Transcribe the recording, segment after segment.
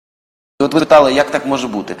От ви питали, як так може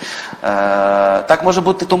бути? Так може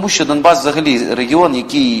бути тому, що Донбас взагалі регіон,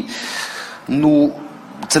 який,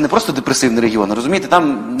 це не просто депресивний регіон, розумієте?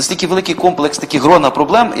 Там настільки великий комплекс, таких грона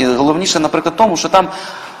проблем, і головніше, наприклад, тому, що там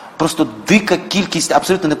просто дика кількість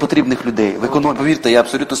абсолютно непотрібних людей. В економіці, повірте, я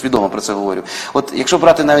абсолютно свідомо про це говорю. От якщо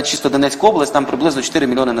брати навіть чисто Донецьку область, там приблизно 4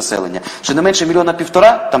 мільйони населення. Ще не менше 1,5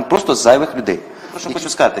 мільйона, там просто зайвих людей. Про що хочу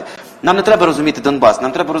сказати? Нам не треба розуміти Донбас,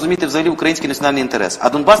 нам треба розуміти взагалі український національний інтерес. А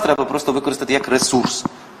Донбас треба просто використати як ресурс,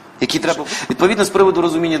 який треба... Відповідно, з приводу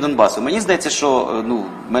розуміння Донбасу. Мені здається, що,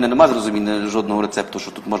 в мене немає зрозуміння жодного рецепту,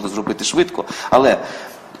 що тут можна зробити швидко, але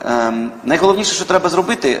найголовніше, що треба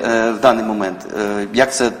зробити в даний момент,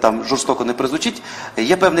 як це там жорстоко не прозвучить,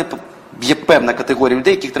 є певна категорія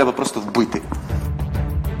людей, яких треба просто вбити.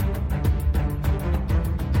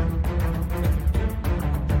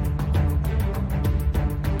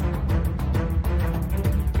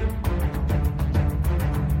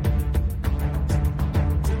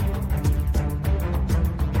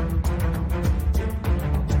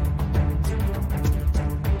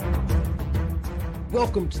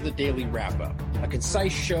 Welcome to the Daily Wrap-Up, a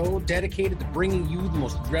concise show dedicated to bringing you the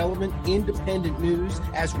most relevant, independent news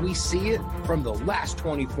as we see it from the last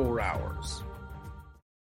 24 hours.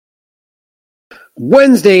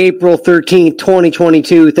 Wednesday, April 13th,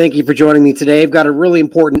 2022. Thank you for joining me today. I've got a really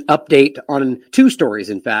important update on two stories,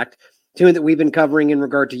 in fact, two that we've been covering in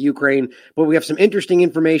regard to Ukraine, but we have some interesting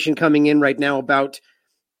information coming in right now about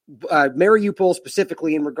Mariupol,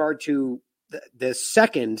 specifically in regard to the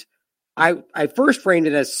second. I first framed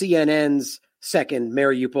it as CNN's second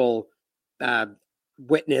Mariupol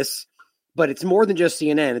witness, but it's more than just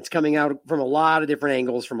CNN. It's coming out from a lot of different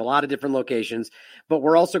angles, from a lot of different locations. But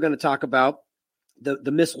we're also going to talk about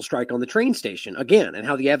the missile strike on the train station again, and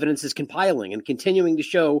how the evidence is compiling and continuing to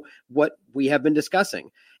show what we have been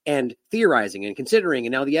discussing and theorizing and considering.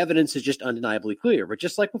 And now the evidence is just undeniably clear. But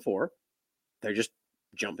just like before, they're just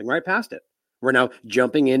jumping right past it. We're now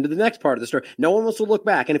jumping into the next part of the story. No one wants to look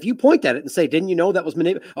back. And if you point at it and say, didn't you know that was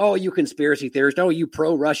manipulated? Oh, you conspiracy theorist. Oh, you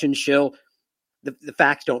pro-Russian shill. The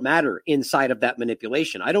facts don't matter inside of that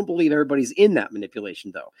manipulation. I don't believe everybody's in that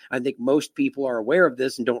manipulation, though. I think most people are aware of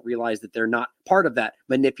this and don't realize that they're not part of that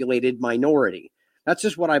manipulated minority. That's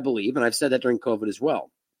just what I believe, and I've said that during COVID as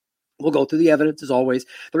well. We'll go through the evidence, as always.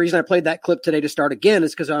 The reason I played that clip today to start again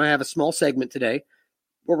is because I have a small segment today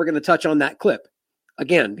where we're going to touch on that clip.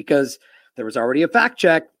 Again, because there was already a fact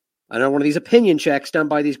check. I know one of these opinion checks done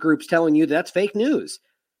by these groups telling you that's fake news.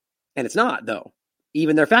 And it's not, though.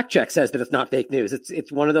 Even their fact check says that it's not fake news.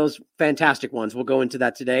 It's one of those fantastic ones. We'll go into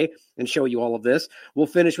that today and show you all of this. We'll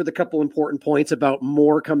finish with a couple important points about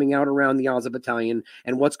more coming out around the Azov Battalion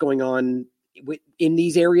and what's going on in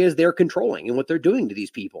these areas they're controlling and what they're doing to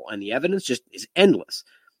these people. And the evidence just is endless,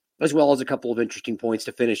 as well as a couple of interesting points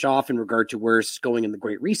to finish off in regard to where it's going in the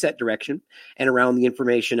Great Reset direction and around the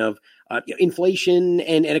information of inflation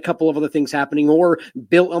and a couple of other things happening, or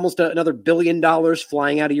almost another $1 billion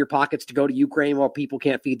flying out of your pockets to go to Ukraine while people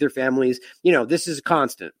can't feed their families. This is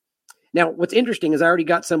constant. Now, what's interesting is I already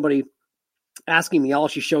got somebody asking me, I'll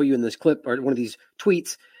actually show you in this clip or one of these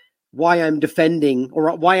tweets, why I'm defending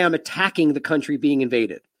or why I'm attacking the country being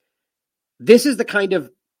invaded. This is the kind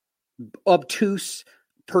of obtuse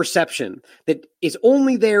perception that is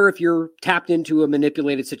only there if you're tapped into a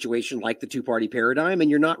manipulated situation like the two-party paradigm and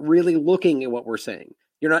you're not really looking at what we're saying.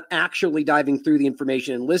 You're not actually diving through the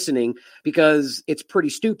information and listening, because it's pretty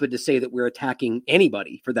stupid to say that we're attacking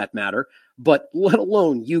anybody for that matter, but let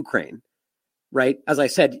alone Ukraine, right? As I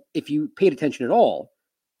said, if you paid attention at all,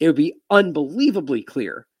 it would be unbelievably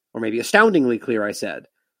clear, or maybe astoundingly clear, I said,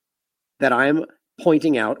 that I'm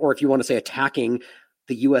pointing out, or if you want to say attacking,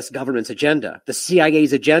 the U.S. government's agenda, the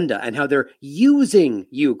CIA's agenda, and how they're using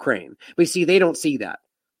Ukraine. But you see, they don't see that.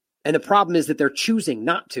 And the problem is that they're choosing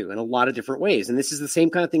not to in a lot of different ways. And this is the same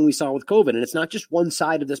kind of thing we saw with COVID. And it's not just one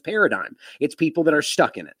side of this paradigm. It's people that are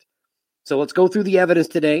stuck in it. So let's go through the evidence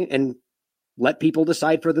today and let people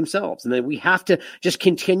decide for themselves. And then we have to just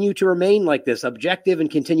continue to remain like this, objective,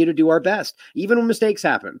 and continue to do our best, even when mistakes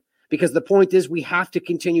happen. Because the point is we have to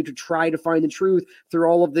continue to try to find the truth through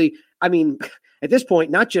all of the, at this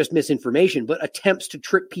point, not just misinformation, but attempts to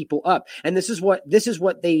trip people up. And this is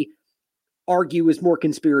what they argue is more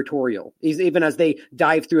conspiratorial, even as they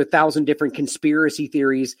dive through 1,000 different conspiracy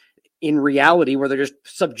theories in reality, where they're just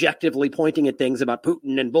subjectively pointing at things about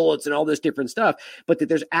Putin and bullets and all this different stuff, but that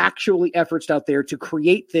there's actually efforts out there to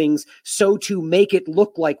create things so to make it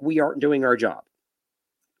look like we aren't doing our job.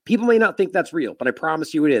 People may not think that's real, but I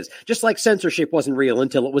promise you it is. Just like censorship wasn't real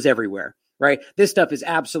until it was everywhere. right? This stuff is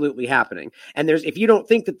absolutely happening. And if you don't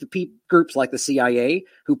think that the groups like the CIA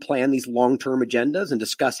who plan these long-term agendas and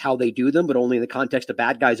discuss how they do them, but only in the context of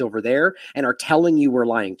bad guys over there and are telling you we're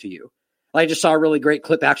lying to you. I just saw a really great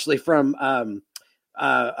clip actually from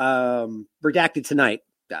Redacted Tonight,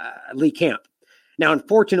 Lee Camp. Now,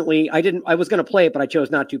 unfortunately, I was going to play it, but I chose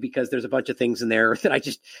not to because there's a bunch of things in there that I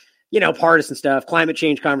just, partisan stuff, climate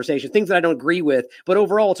change conversation, things that I don't agree with. But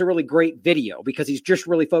overall, it's a really great video because he's just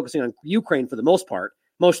really focusing on Ukraine for the most part.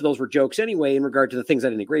 Most of those were jokes anyway in regard to the things I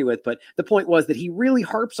didn't agree with. But the point was that he really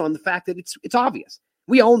harps on the fact that it's obvious.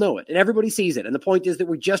 We all know it and everybody sees it. And the point is that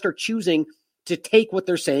we just are choosing to take what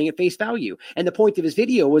they're saying at face value. And the point of his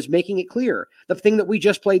video was making it clear. The thing that we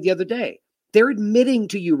just played the other day, they're admitting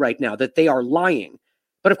to you right now that they are lying.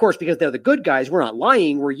 But of course, because they're the good guys, we're not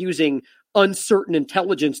lying. We're using uncertain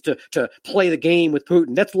intelligence to play the game with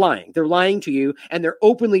Putin. That's lying. They're lying to you, and they're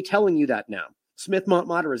openly telling you that now. Smith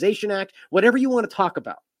Modernization Act, whatever you want to talk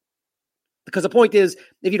about. Because the point is,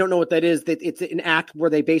 if you don't know what that is, that it's an act where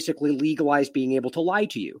they basically legalize being able to lie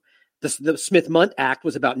to you. The Smith-Mundt Act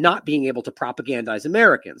was about not being able to propagandize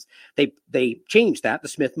Americans. They changed that, the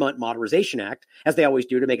Smith-Mundt Modernization Act, as they always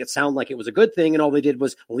do, to make it sound like it was a good thing, and all they did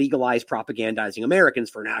was legalize propagandizing Americans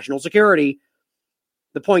for national security.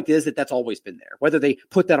 The point is that that's always been there. Whether they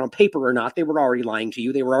put that on paper or not, they were already lying to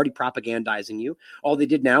you. They were already propagandizing you. All they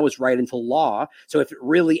did now is write into law. So if it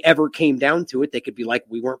really ever came down to it, they could be like,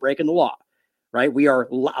 we weren't breaking the law, right? We are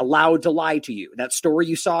allowed to lie to you. That story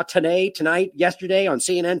you saw tonight, yesterday on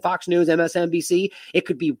CNN, Fox News, MSNBC, it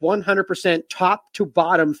could be 100% top to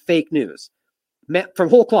bottom fake news from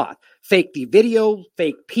whole cloth. Fake the video,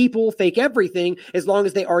 fake people, fake everything, as long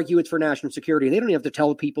as they argue it's for national security. And they don't even have to tell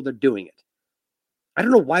the people they're doing it. I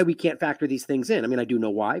don't know why we can't factor these things in. I mean, I do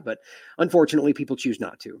know why, but unfortunately, people choose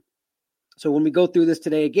not to. So when we go through this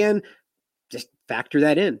today again, just factor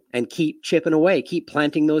that in and keep chipping away, keep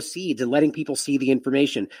planting those seeds and letting people see the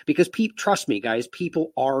information. Because trust me, guys,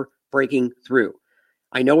 people are breaking through.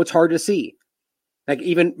 I know it's hard to see. Like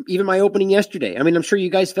even my opening yesterday. I mean, I'm sure you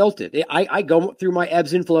guys felt it. I go through my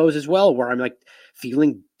ebbs and flows as well, where I'm like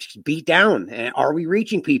feeling beat down. And are we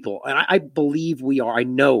reaching people? And I believe we are. I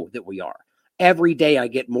know that we are. Every day I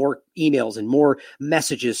get more emails and more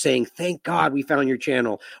messages saying, thank God we found your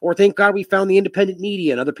channel, or thank God we found the independent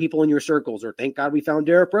media and other people in your circles, or thank God we found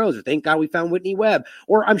Derek Rose, or thank God we found Whitney Webb,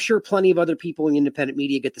 or I'm sure plenty of other people in the independent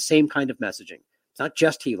media get the same kind of messaging. It's not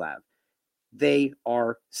just T-Lab. They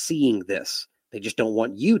are seeing this. They just don't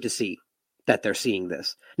want you to see that they're seeing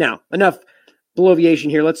this. Now, enough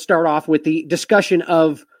bloviation here. Let's start off with the discussion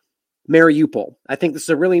of Mariupol. I think this is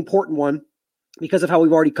a really important one, because of how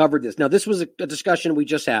we've already covered this. Now, this was a discussion we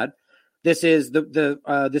just had. This is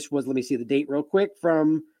this was, let me see the date real quick,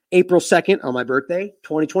 from April 2nd on my birthday,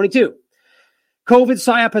 2022. COVID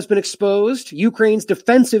PSYOP has been exposed. Ukraine's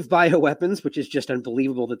defensive bioweapons, which is just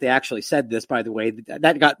unbelievable that they actually said this, by the way.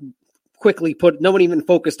 That got quickly put, no one even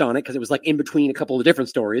focused on it because it was like in between a couple of different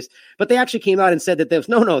stories. But they actually came out and said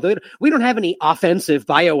that we don't have any offensive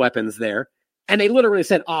bioweapons there. And they literally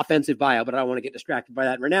said offensive bio, but I don't want to get distracted by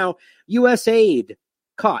that right now. U.S. aid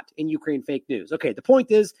caught in Ukraine fake news. Okay, the point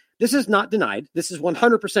is, this is not denied. This is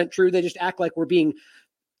 100% true. They just act like we're being,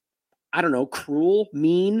 cruel,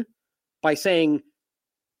 mean, by saying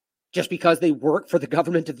just because they work for the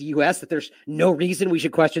government of the U.S. that there's no reason we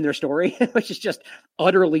should question their story, which is just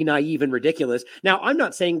utterly naive and ridiculous. Now, I'm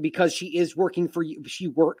not saying because she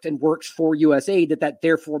worked and works for U.S. aid that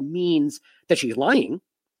therefore means that she's lying.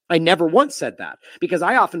 I never once said that, because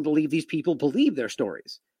I often believe these people believe their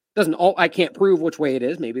stories. I can't prove which way it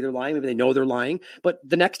is. Maybe they're lying. Maybe they know they're lying. But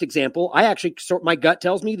the next example, my gut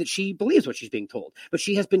tells me that she believes what she's being told, but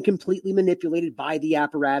she has been completely manipulated by the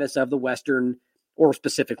apparatus of the Western, or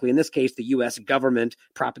specifically in this case, the U.S. government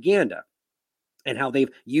propaganda, and how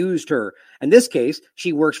they've used her. In this case,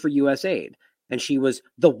 she works for U.S. aid. And she was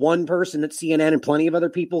the one person that CNN and plenty of other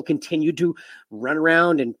people continued to run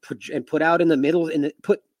around and put out in the middle,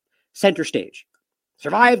 put center stage.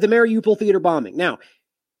 Survived the Mariupol theater bombing. Now,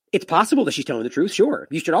 it's possible that she's telling the truth. Sure.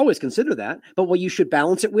 You should always consider that. But what you should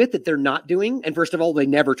balance it with that they're not doing. And first of all, they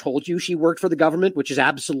never told you she worked for the government, which is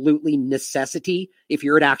absolutely necessity if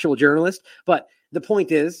you're an actual journalist. But the point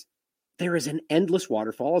is, there is an endless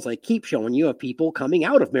waterfall, as I keep showing you, of people coming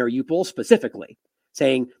out of Mariupol specifically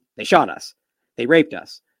saying they shot us, they raped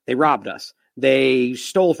us, they robbed us, they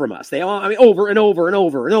stole from us. Over and over and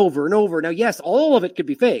over and over and over. Now, yes, all of it could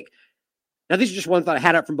be fake. Now, these are just ones that I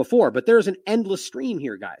had up from before, but there's an endless stream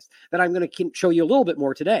here, guys, that I'm going to show you a little bit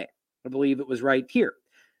more today. I believe it was right here.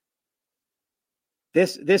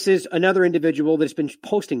 This is another individual that's been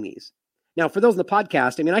posting these. Now, for those in the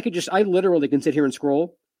podcast, I literally can sit here and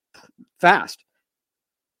scroll fast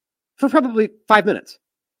for probably 5 minutes.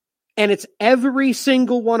 And it's every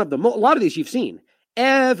single one of them. A lot of these you've seen.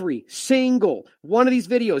 Every single one of these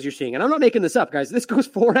videos you're seeing. And I'm not making this up, guys. This goes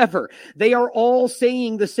forever. They are all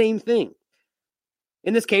saying the same thing.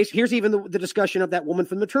 In this case, here's even the discussion of that woman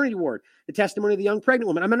from the maternity ward, the testimony of the young pregnant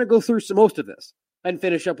woman. I'm going to go through most of this and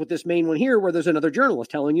finish up with this main one here where there's another journalist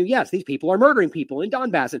telling you, yes, these people are murdering people in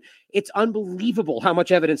Donbass. And it's unbelievable how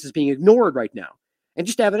much evidence is being ignored right now. And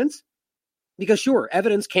just evidence, because sure,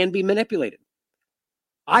 evidence can be manipulated.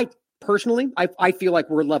 I feel like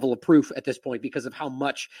we're a level of proof at this point because of how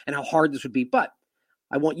much and how hard this would be. But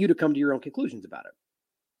I want you to come to your own conclusions about it.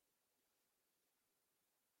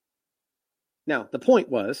 Now, the point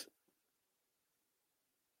was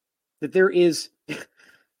that there is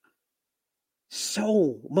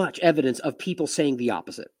so much evidence of people saying the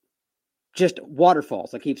opposite. Just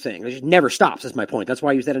waterfalls, I keep saying. It just never stops, is my point. That's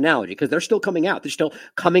why I use that analogy, because they're still coming out. They're still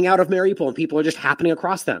coming out of Mariupol, and people are just happening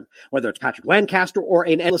across them, whether it's Patrick Lancaster or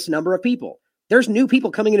an endless number of people. There's new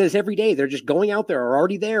people coming into this every day. They're just going out there, are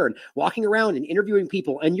already there, and walking around and interviewing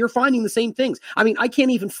people, and you're finding the same things. I mean, I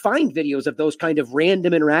can't even find videos of those kind of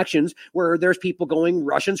random interactions where there's people going,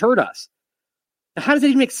 Russians hurt us. Now, how does that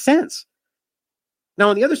even make sense? Now,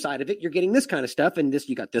 on the other side of it, you're getting this kind of stuff, and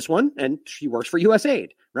you got this one, and she works for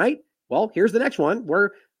USAID, right? Well, here's the next one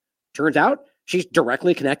where turns out she's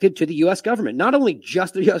directly connected to the U.S. government. Not only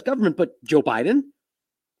just the U.S. government, but Joe Biden,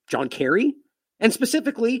 John Kerry, and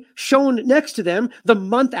specifically shown next to them the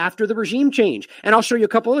month after the regime change. And I'll show you a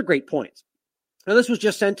couple other great points. Now, this was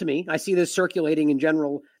just sent to me. I see this circulating in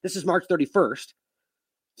general. This is March 31st.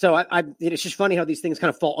 So it's just funny how these things kind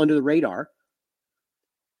of fall under the radar.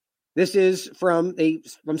 This is from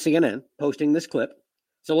CNN posting this clip.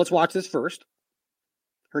 So let's watch this first.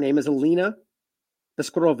 Her name is Alina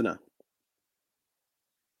Beskorovna.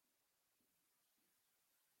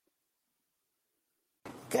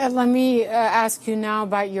 Let me ask you now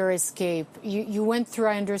about your escape. You went through,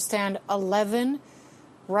 I understand, 11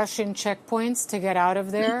 Russian checkpoints to get out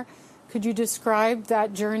of there. Could you describe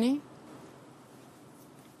that journey?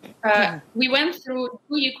 We went through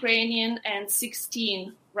 2 Ukrainian and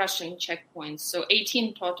 16 Russian checkpoints, so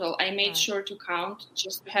 18 total. I made sure to count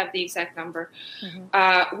just to have the exact number.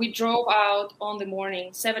 Mm-hmm. We drove out on the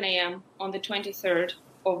morning, 7 a.m. on the 23rd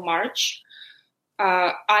of March.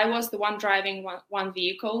 I was the one driving one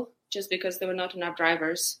vehicle just because there were not enough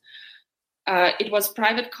drivers. It was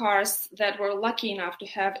private cars that were lucky enough to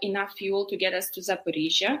have enough fuel to get us to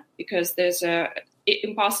Zaporizhia because there's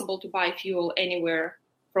impossible to buy fuel anywhere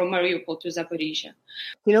from Mariupol to Zaporizhia.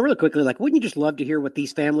 You know, really quickly, wouldn't you just love to hear what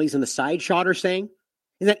these families in the side shot are saying?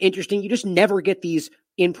 Isn't that interesting? You just never get these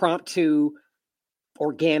impromptu,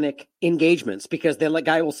 organic engagements because the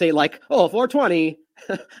guy will say 420,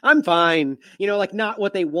 I'm fine. Not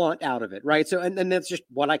what they want out of it, right? So, and that's just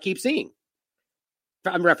what I keep seeing.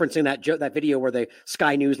 I'm referencing that video where the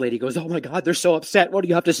Sky News lady goes, oh my God, they're so upset. What do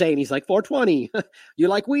you have to say? And he's like, 420, you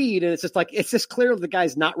like weed. And it's just clear the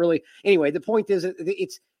guy's not really. Anyway, the point is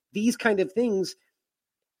it's these kind of things.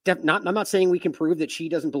 I'm not saying we can prove that she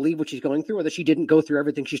doesn't believe what she's going through or that she didn't go through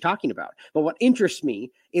everything she's talking about. But what interests me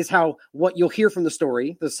is how what you'll hear from the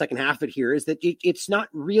story, the second half of it here, is that it's not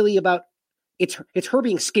really about, it's her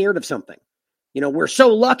being scared of something. We're so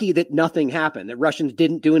lucky that nothing happened, that Russians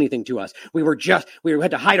didn't do anything to us. We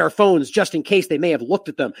had to hide our phones just in case they may have looked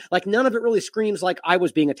at them. None of it really screams like I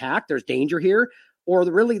was being attacked. There's danger here. Or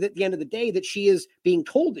really at the end of the day that she is being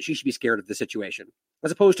told that she should be scared of the situation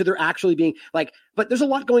as opposed to there actually being but there's a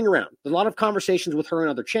lot going around. There's a lot of conversations with her and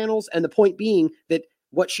other channels. And the point being that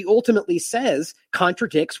what she ultimately says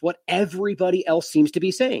contradicts what everybody else seems to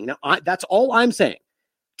be saying. Now, that's all I'm saying.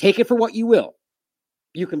 Take it for what you will.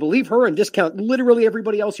 You can believe her and discount literally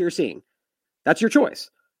everybody else you're seeing. That's your choice.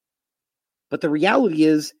 But the reality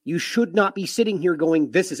is you should not be sitting here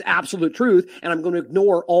going, this is absolute truth, and I'm going to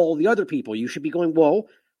ignore all the other people. You should be going, well,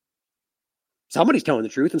 somebody's telling the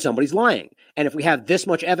truth and somebody's lying. And if we have this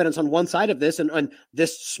much evidence on one side of this and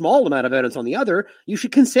this small amount of evidence on the other, you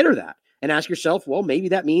should consider that and ask yourself, well, maybe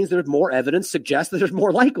that means there's more evidence suggests that there's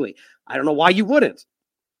more likely. I don't know why you wouldn't.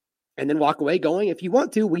 And then walk away going, if you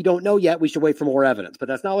want to, we don't know yet. We should wait for more evidence. But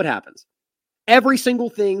that's not what happens. Every single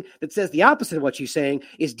thing that says the opposite of what she's saying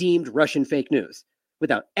is deemed Russian fake news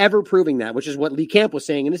without ever proving that, which is what Lee Camp was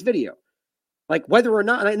saying in his video. Whether or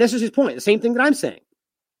not, and this is his point, the same thing that I'm saying.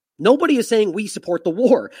 Nobody is saying we support the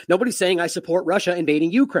war. Nobody's saying I support Russia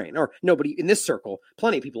invading Ukraine. Or nobody in this circle.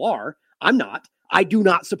 Plenty of people are. I'm not. I do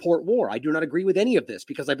not support war. I do not agree with any of this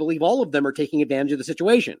because I believe all of them are taking advantage of the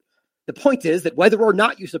situation. The point is that whether or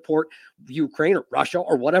not you support Ukraine or Russia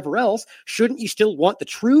or whatever else, shouldn't you still want the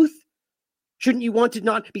truth? Shouldn't you want to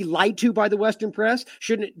not be lied to by the Western press?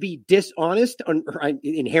 Shouldn't it be dishonest?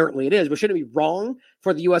 Inherently it is, but shouldn't it be wrong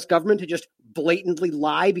for the U.S. government to just blatantly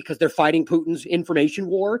lie because they're fighting Putin's information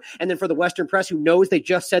war? And then for the Western press, who knows they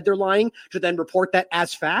just said they're lying, to then report that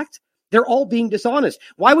as fact? They're all being dishonest.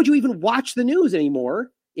 Why would you even watch the news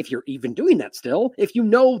anymore, if you're even doing that still, if you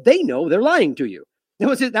know they know they're lying to you?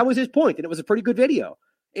 That was his point, and it was a pretty good video.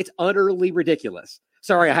 It's utterly ridiculous.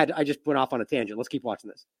 Sorry, I just went off on a tangent. Let's keep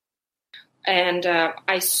watching this. And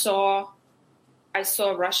I saw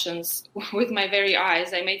Russians with my very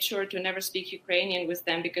eyes. I made sure to never speak Ukrainian with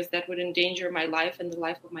them because that would endanger my life and the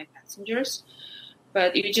life of my passengers.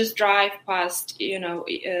 But you just drive past,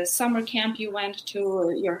 a summer camp you went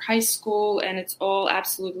to, your high school, and it's all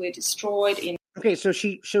absolutely destroyed. Okay, so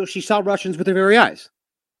she saw Russians with her very eyes.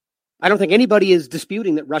 I don't think anybody is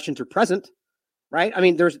disputing that Russians are present, right? I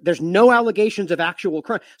mean, there's no allegations of actual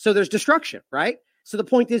crime. So there's destruction, right? So the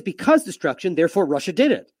point is, because destruction, therefore Russia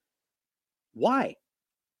did it. Why?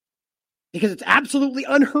 Because it's absolutely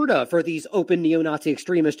unheard of for these open neo-Nazi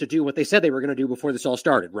extremists to do what they said they were going to do before this all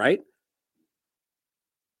started, right?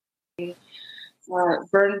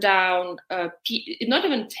 Burn down, not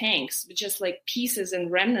even tanks, but just like pieces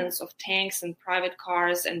and remnants of tanks and private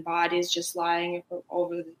cars and bodies just lying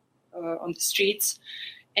over on the streets.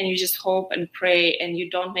 And you just hope and pray, and you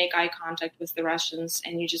don't make eye contact with the Russians,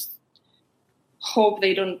 and you just hope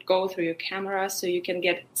they don't go through your camera so you can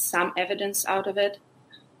get some evidence out of it.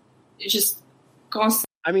 It's just constant.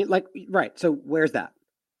 I mean, right. So where's that?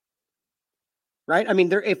 Right? I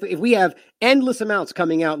mean, if we have endless amounts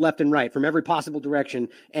coming out left and right from every possible direction,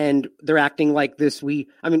 and they're acting like this,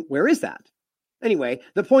 where is that? Anyway,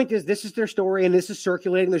 the point is, this is their story, and this is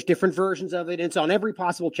circulating. There's different versions of it. And it's on every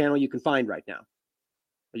possible channel you can find right now.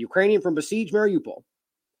 A Ukrainian from besieged Mariupol.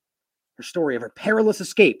 Her story of her perilous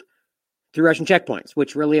escape through Russian checkpoints,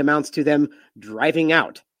 which really amounts to them driving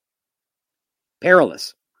out.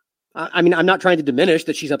 Perilous. I'm not trying to diminish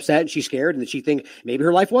that she's upset and she's scared and that she thinks maybe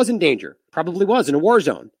her life was in danger. Probably was in a war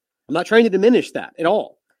zone. I'm not trying to diminish that at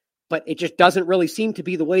all. But it just doesn't really seem to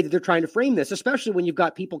be the way that they're trying to frame this, especially when you've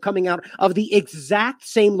got people coming out of the exact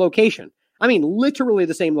same location. I mean, literally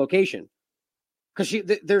the same location. Because you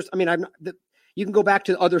can go back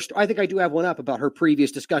to other. I think I do have one up about her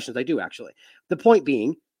previous discussions. I do, actually. The point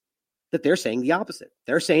being that they're saying the opposite.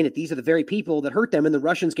 They're saying that these are the very people that hurt them, and the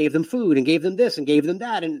Russians gave them food and gave them this and gave them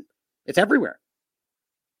that, and it's everywhere.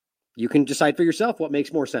 You can decide for yourself what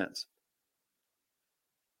makes more sense.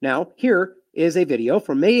 Now, here is a video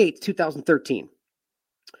from May 8th, 2013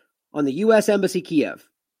 on the U.S. Embassy Kiev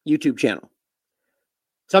YouTube channel.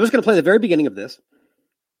 So I'm just going to play the very beginning of this.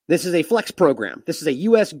 This is a flex program. This is a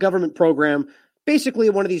U.S. government program, basically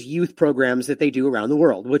one of these youth programs that they do around the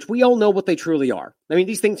world, which we all know what they truly are. I mean,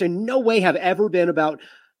 these things in no way have ever been about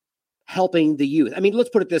helping the youth. I mean, let's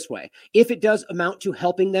put it this way. If it does amount to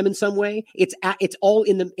helping them in some way, it's all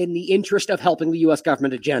in the interest of helping the U.S.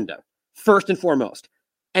 government agenda, first and foremost.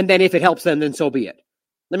 And then if it helps them, then so be it.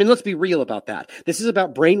 I mean, let's be real about that. This is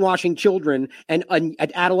about brainwashing children and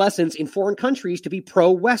adolescents in foreign countries to be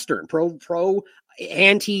pro-Western,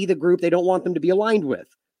 pro-anti the group they don't want them to be aligned with.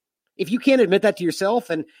 If you can't admit that to yourself,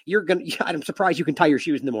 and I'm surprised you can tie your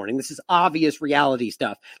shoes in the morning. This is obvious reality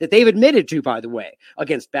stuff that they've admitted to, by the way,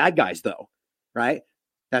 against bad guys, though, right?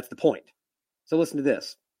 That's the point. So listen to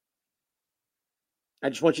this. I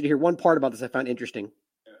just want you to hear one part about this I found interesting.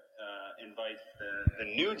 Invite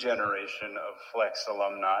the new generation of Flex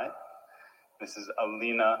alumni. This is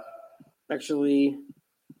Alina. Actually,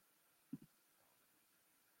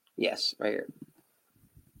 yes, right here.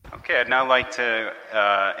 Okay, I'd now like to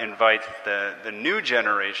invite the new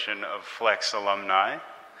generation of Flex alumni.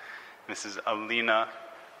 This is Alina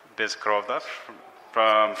Bizkrovda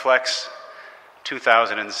from Flex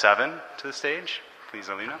 2007 to the stage. Please,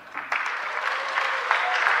 Alina.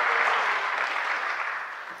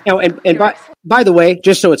 Now, and by the way,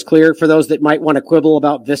 just so it's clear for those that might want to quibble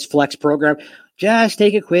about this Flex program, just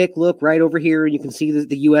take a quick look right over here, and you can see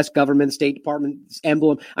the U.S. government, State Department's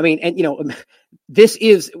emblem. I mean, and this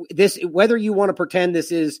whether you want to pretend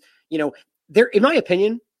this is, there, in my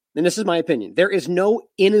opinion, and this is my opinion, there is no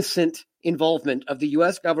innocent involvement of the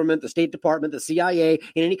U.S. government, the State Department, the CIA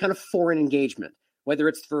in any kind of foreign engagement, whether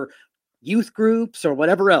it's for youth groups or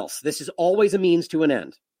whatever else. This is always a means to an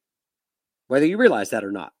end, whether you realize that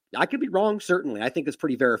or not. I could be wrong, certainly. I think it's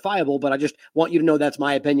pretty verifiable, but I just want you to know that's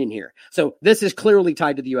my opinion here. So this is clearly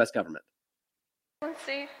tied to the U.S. government. Let's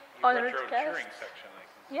see. Honored guests.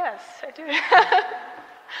 Yes, I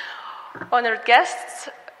do. Honored guests,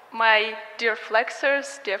 my dear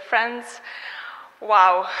Flexers, dear friends.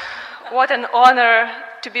 Wow, what an honor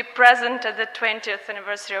to be present at the 20th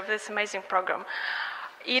anniversary of this amazing program.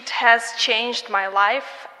 It has changed my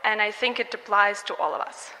life, and I think it applies to all of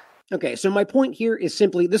us. Okay, so my point here is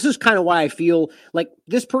simply, this is kind of why I feel like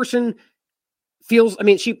this person feels, I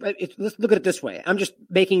mean, let's look at it this way. I'm just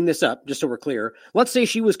making this up, just so we're clear. Let's say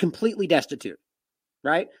she was completely destitute,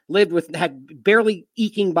 right? Had barely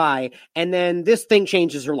eking by, and then this thing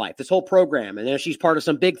changes her life, this whole program, and then she's part of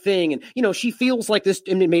some big thing, and, she feels like this,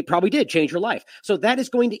 and it probably did change her life. So that is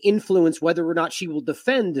going to influence whether or not she will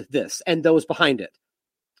defend this and those behind it.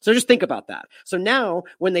 So just think about that. So now,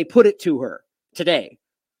 when they put it to her today,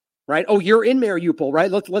 right? Oh, you're in Mariupol, right?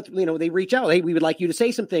 Let's they reach out. Hey, we would like you to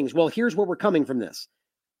say some things. Well, here's where we're coming from this.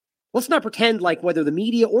 Let's not pretend like whether the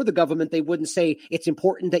media or the government, they wouldn't say it's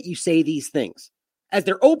important that you say these things. As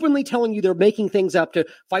they're openly telling you they're making things up to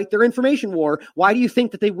fight their information war, why do you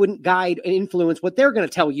think that they wouldn't guide and influence what they're going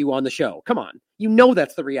to tell you on the show? Come on.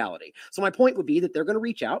 That's the reality. So my point would be that they're going to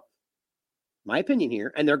reach out, my opinion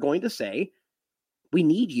here, and they're going to say, we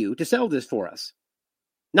need you to sell this for us.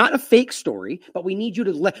 Not a fake story, but we need you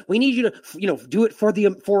to do it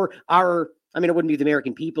for our, I mean, it wouldn't be the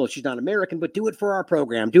American people if she's not American, but do it for our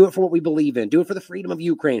program. Do it for what we believe in. Do it for the freedom of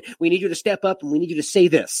Ukraine. We need you to step up, and we need you to say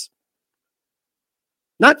this.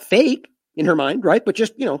 Not fake in her mind, right? But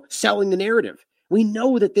just, selling the narrative. We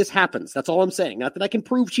know that this happens. That's all I'm saying. Not that I can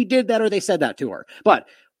prove she did that or they said that to her. But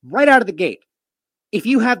right out of the gate, if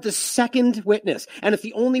you have the second witness, and it's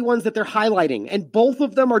the only ones that they're highlighting, and both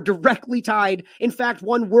of them are directly tied, in fact,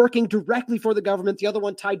 one working directly for the government, the other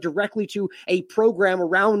one tied directly to a program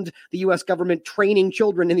around the U.S. government training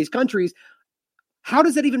children in these countries, how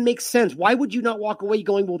does that even make sense? Why would you not walk away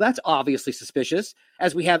going, well, that's obviously suspicious,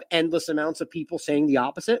 as we have endless amounts of people saying the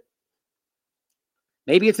opposite?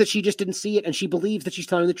 Maybe it's that she just didn't see it, and she believes that she's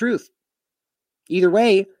telling the truth. Either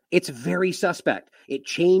way, it's very suspect. It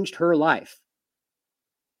changed her life.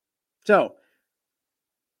 So,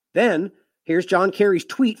 then, here's John Kerry's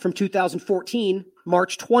tweet from 2014,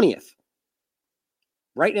 March 20th.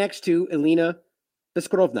 Right next to Elena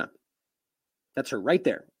Biskrovna. That's her right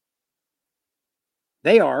there.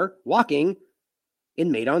 They are walking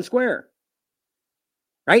in Maidan Square.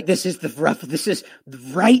 Right? This is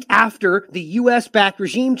right after the U.S.-backed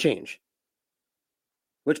regime change.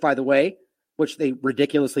 Which, by the way, which they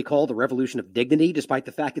ridiculously call the Revolution of Dignity, despite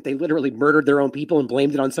the fact that they literally murdered their own people and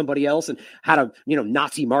blamed it on somebody else and had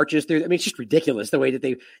Nazi marches through. I mean, it's just ridiculous the way that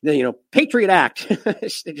they Patriot Act.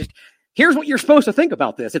 Here's what you're supposed to think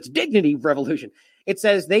about this. It's dignity revolution. It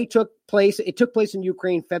says it took place in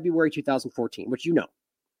Ukraine, February 2014, which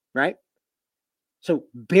right? So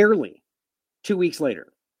barely 2 weeks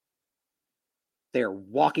later, they are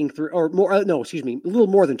walking through, a little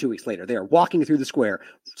more than 2 weeks later, they are walking through the square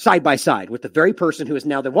side by side with the very person who is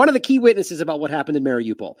now one of the key witnesses about what happened in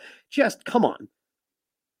Mariupol. Just come on.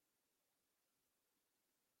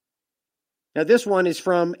 Now, this one is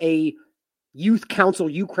from a Youth Council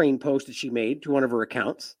Ukraine post that she made to one of her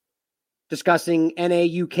accounts discussing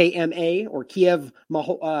NAUKMA or Kiev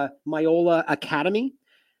Myola Academy,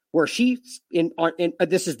 where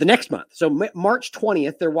this is the next month. So March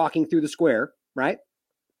 20th, they're walking through the square, right?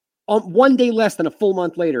 One day less than a full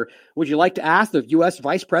month later, would you like to ask the U.S.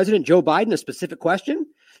 Vice President Joe Biden a specific question?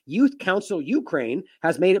 Youth Council Ukraine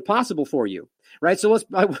has made it possible for you, right? So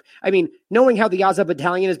knowing how the Azov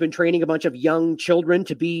Battalion has been training a bunch of young children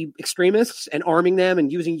to be extremists and arming them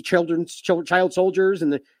and using child soldiers,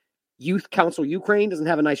 and the Youth Council Ukraine doesn't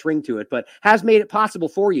have a nice ring to it, but has made it possible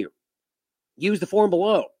for you. Use the form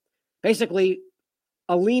below. Basically,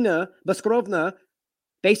 Alina Biskrovna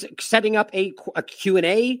setting up a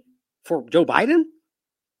Q&A for Joe Biden.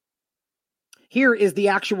 Here is the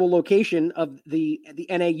actual location of the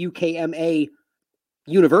NAUKMA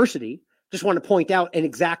University. Just want to point out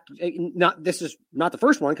this is not the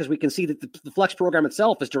first one, because we can see that the Flex program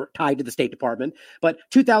itself is tied to the State Department. But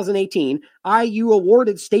 2018, IU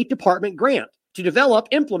awarded State Department grant to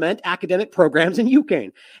implement academic programs in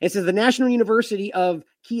Ukraine. It says the National University of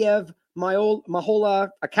Kiev Myola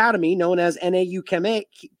Academy, known as NAUKMA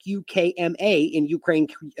in Ukraine,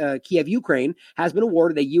 Kiev, Ukraine, has been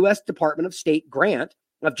awarded a U.S. Department of State grant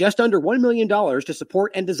of just under $1 million to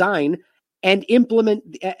support and design and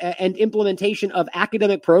implementation of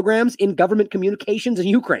academic programs in government communications in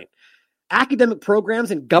Ukraine. Academic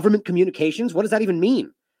programs in government communications, what does that even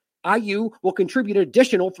mean? IU will contribute an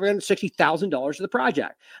additional $360,000 to the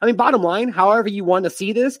project. I mean, bottom line, however you want to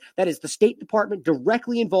see this, that is the State Department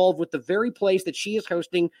directly involved with the very place that she is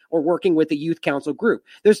hosting or working with the Youth Council group.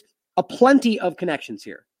 There's a plenty of connections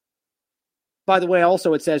here. By the way,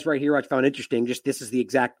 also it says right here, I found interesting, just this is the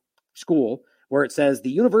exact school where it says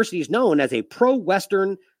the university is known as a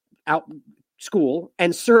pro-Western school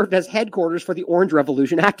and served as headquarters for the Orange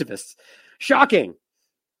Revolution activists. Shocking.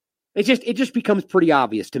 It just becomes pretty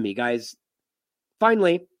obvious to me, guys.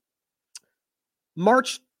 Finally,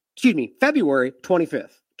 February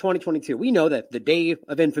 25th, 2022. We know that the day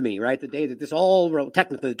of infamy, right? The day that this all,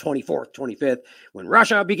 technically the 24th, 25th, when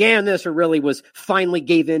Russia began this, or really was finally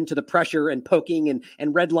gave in to the pressure and poking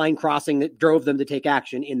and red line crossing that drove them to take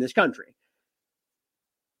action in this country.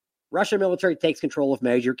 Russian military takes control of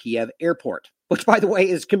major Kiev airport, which, by the way,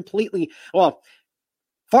 is completely, well,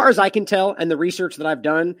 far as I can tell, and the research that I've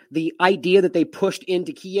done, the idea that they pushed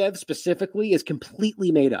into Kiev specifically is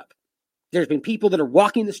completely made up. There's been people that are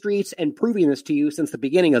walking the streets and proving this to you since the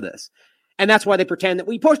beginning of this. And that's why they pretend that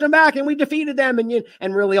we pushed them back and we defeated them.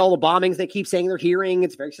 And really all the bombings they keep saying they're hearing,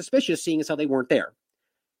 it's very suspicious seeing as how they weren't there.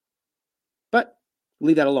 But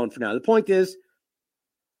leave that alone for now. The point is,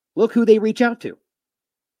 look who they reach out to.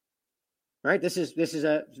 Right? This is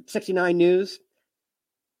a 69 News.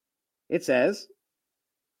 It says,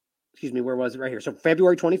 where was it? Right here. So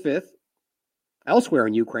February 25th, elsewhere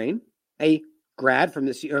in Ukraine, a grad from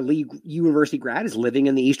this Lee University grad is living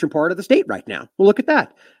in the eastern part of the state right now. Well, look at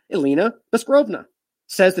that. Elena Beskrovna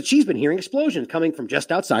says that she's been hearing explosions coming from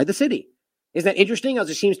just outside the city. Isn't that interesting? As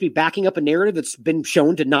it seems to be backing up a narrative that's been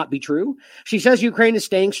shown to not be true. She says Ukraine is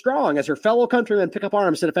staying strong as her fellow countrymen pick up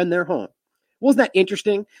arms to defend their home. Wasn't that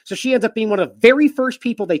interesting? So she ends up being one of the very first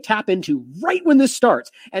people they tap into right when this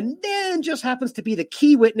starts, and then just happens to be the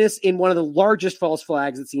key witness in one of the largest false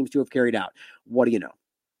flags it seems to have carried out. What do you know?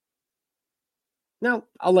 Now,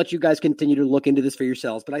 I'll let you guys continue to look into this for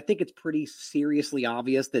yourselves, but I think it's pretty seriously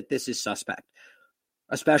obvious that this is suspect,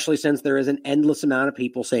 especially since there is an endless amount of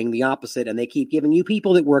people saying the opposite, and they keep giving you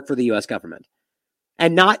people that work for the U.S. government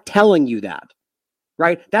and not telling you that,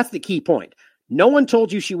 right? That's the key point. No one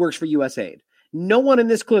told you she works for USAID. No one in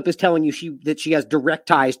this clip is telling you that she has direct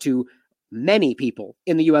ties to many people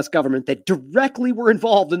in the U.S. government that directly were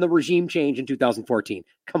involved in the regime change in 2014.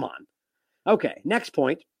 Come on. Okay, next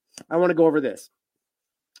point. I want to go over this.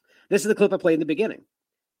 This is the clip I played in the beginning.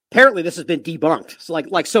 Apparently, this has been debunked. So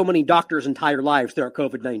like so many doctors' entire lives throughout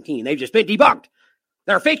COVID-19, they've just been debunked.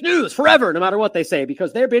 They're fake news forever, no matter what they say,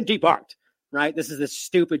 because they've been debunked. Right? This is this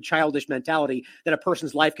stupid, childish mentality that a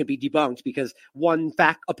person's life can be debunked because one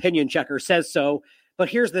fact opinion checker says so. But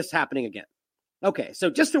here's this happening again. Okay, so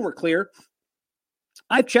just so we're clear,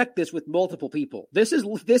 I've checked this with multiple people. This is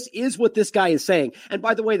what this guy is saying. And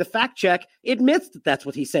by the way, the fact check admits that that's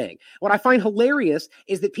what he's saying. What I find hilarious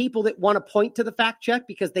is that people that want to point to the fact check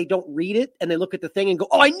because they don't read it and they look at the thing and go,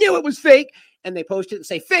 "Oh, I knew it was fake," and they post it and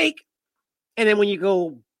say fake. And then when you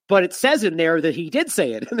go, "But it says in there that he did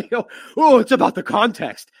say it," and they go, "Oh, it's about the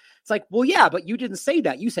context." It's like, well, yeah, but you didn't say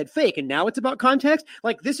that. You said fake, and now it's about context?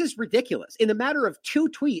 Like, this is ridiculous. In a matter of 2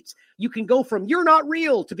 tweets, you can go from "you're not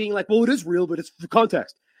real" to being like, "Well, it is real, but it's the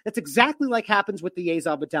context." That's exactly like happens with the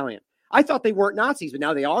Azov Battalion. I thought they weren't Nazis, but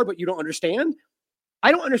now they are, but you don't understand?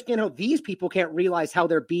 I don't understand how these people can't realize how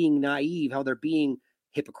they're being naive, how they're being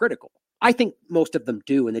hypocritical. I think most of them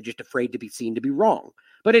do, and they're just afraid to be seen to be wrong.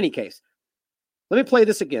 But in any case, let me play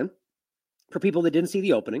this again for people that didn't see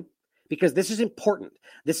the opening, because this is important.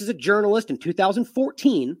 This is a journalist in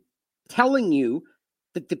 2014 telling you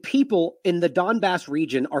that the people in the Donbass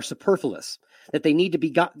region are superfluous, that they need to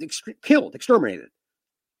be killed, exterminated.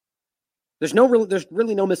 There's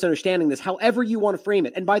really no misunderstanding this, however you want to frame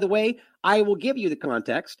it. And by the way, I will give you the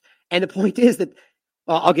context. And the point is that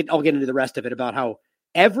I'll get into the rest of it about how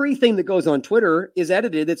everything that goes on Twitter is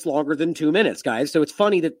edited. It's longer than 2 minutes, guys. So it's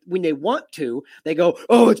funny that when they want to, they go,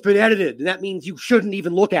 "Oh, it's been edited." And that means you shouldn't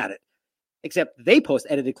even look at it. Except they post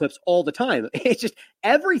edited clips all the time. It's just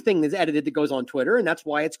everything that's edited that goes on Twitter. And that's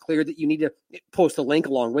why it's clear that you need to post a link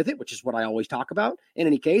along with it, which is what I always talk about. In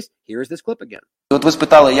any case, here's this clip again. От ви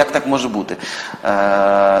спитали, як так може бути?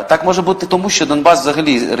 Так може бути тому, що Донбас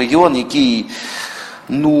взагалі регіон, який,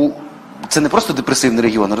 це не просто депресивний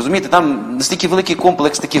регіон, розумієте? Там настільки великий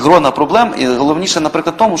комплекс таких грона проблем, і головніше,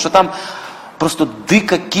 наприклад, тому, що там просто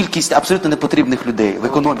дика кількість абсолютно непотрібних людей. В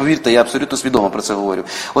економіці, повірте, я абсолютно свідомо про це говорю.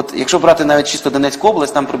 От якщо брати навіть чисто Донецьку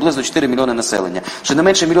область, там приблизно 4 мільйони населення. Що не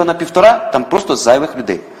менше 1,5 мільйона, там просто зайвих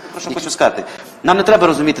людей. Про що хочу сказати? Нам не треба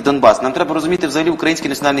розуміти Донбас, нам треба розуміти взагалі український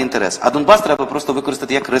національний інтерес. А Донбас треба просто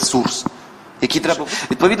використати як ресурс, який треба,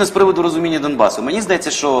 відповідно, з приводу розуміння Донбасу. Мені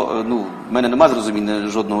здається, що, в мене немає зрозуміння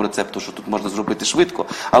жодного рецепту, що тут можна зробити швидко,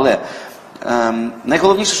 але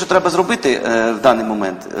найголовніше, що треба зробити в даний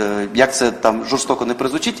момент, як це там жорстоко не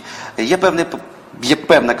прозвучить, є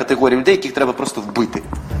певна категорія людей, яких треба просто вбити.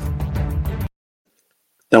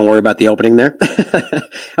 Don't worry about the opening there.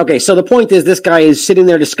 Okay, so the point is this guy is sitting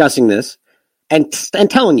there discussing this and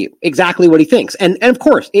telling you exactly what he thinks. And of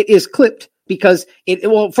course, it is clipped because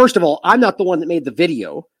well, first of all, I'm not the one that made the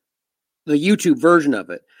video, the YouTube version of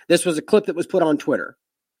it. This was a clip that was put on Twitter.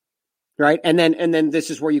 Right. And then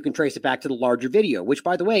this is where you can trace it back to the larger video, which,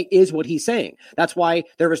 by the way, is what he's saying. That's why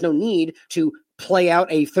there was no need to play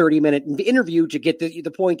out a 30-minute interview to get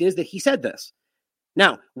the point is that he said this.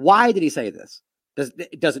 Now, why did he say this?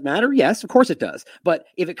 Does it matter? Yes, of course it does. But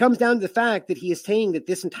if it comes down to the fact that he is saying that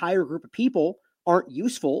this entire group of people aren't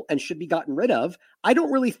useful and should be gotten rid of, I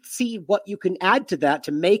don't really see what you can add to that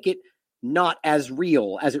to make it not as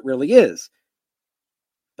real as it really is.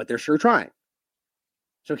 But they're sure trying.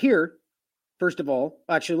 So here, first of all,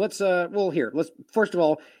 actually, let's first of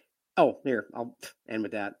all, I'll end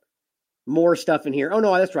with that. More stuff in here. Oh,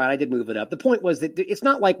 no, that's right. I did move it up. The point was that it's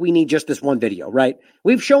not like we need just this one video, right?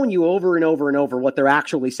 We've shown you over and over and over what they're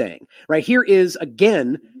actually saying, right? Here is,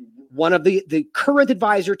 again, one of the current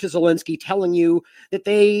advisor to Zelensky telling you that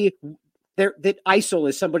that ISIL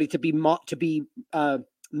is somebody to be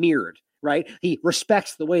mirrored. Right? He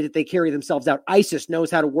respects the way that they carry themselves out. ISIS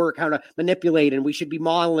knows how to work, how to manipulate, and we should be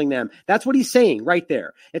modeling them. That's what he's saying right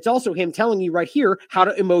there. It's also him telling you right here how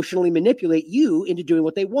to emotionally manipulate you into doing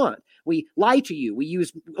what they want. We lie to you. We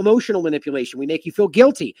use emotional manipulation. We make you feel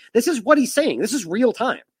guilty. This is what he's saying. This is real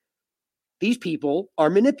time. These people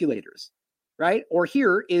are manipulators, right? Or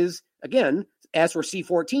here is, again, S or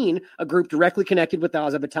C14, a group directly connected with the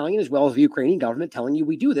Azov Battalion as well as the Ukrainian government telling you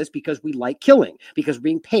we do this because we like killing, because we're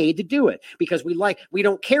being paid to do it, because we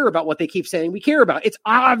don't care about what they keep saying we care about. It's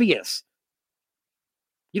obvious.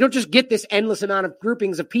 You don't just get this endless amount of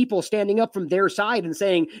groupings of people standing up from their side and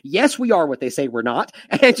saying, yes, we are what they say we're not,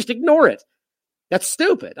 and just ignore it. That's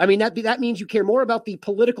stupid. I mean, that means you care more about the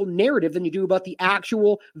political narrative than you do about the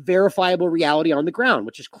actual verifiable reality on the ground,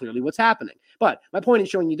 which is clearly what's happening. But my point in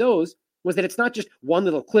showing you those was that it's not just one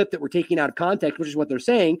little clip that we're taking out of context, which is what they're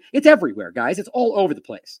saying. It's everywhere, guys. It's all over the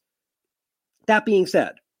place. That being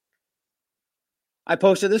said, I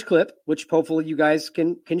posted this clip, which hopefully you guys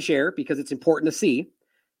can share because it's important to see.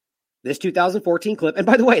 This 2014 clip. And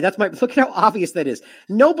by the way, look at how obvious that is.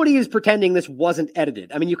 Nobody is pretending this wasn't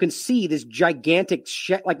edited. I mean, you can see this gigantic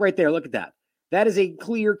like right there. Look at that. That is a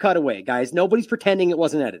clear cutaway, guys. Nobody's pretending it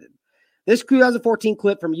wasn't edited. This 2014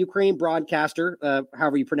 clip from a Ukraine broadcaster,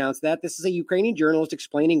 however you pronounce that, this is a Ukrainian journalist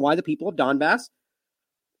explaining why the people of Donbass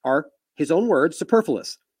are, his own words,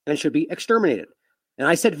 superfluous and should be exterminated. And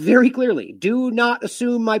I said very clearly, do not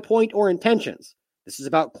assume my point or intentions. This is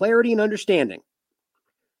about clarity and understanding.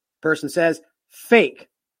 Person says, fake.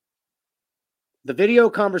 The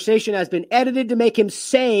video conversation has been edited to make him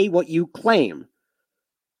say what you claim.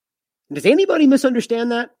 Does anybody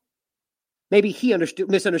misunderstand that? Maybe he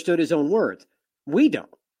misunderstood his own words. We don't.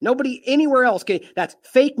 Nobody anywhere else can. That's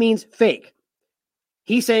fake means fake.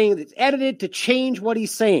 He's saying it's edited to change what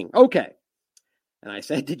he's saying. Okay. And I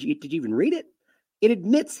said, did you even read it? It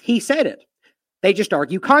admits he said it. They just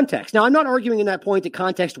argue context. Now, I'm not arguing in that point that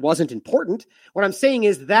context wasn't important. What I'm saying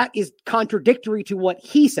is that is contradictory to what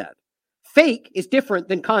he said. Fake is different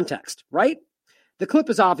than context, right? The clip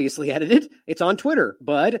is obviously edited. It's on Twitter,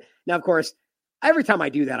 bud. Now, of course, every time I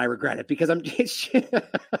do that, I regret it because I'm just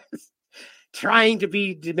trying to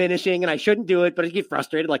be diminishing and I shouldn't do it, but I get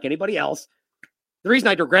frustrated like anybody else. The reason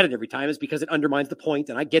I regret it every time is because it undermines the point,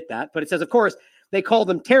 and I get that. But it says, of course, they call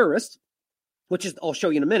them terrorists, which is, I'll show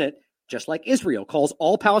you in a minute, just like Israel calls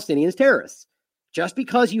all Palestinians terrorists. Just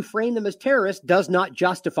because you frame them as terrorists does not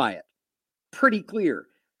justify it. Pretty clear.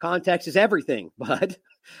 Context is everything, bud.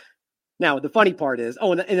 Now, the funny part is,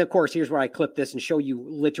 and of course, here's where I clip this and show you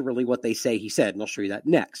literally what they say he said, and I'll show you that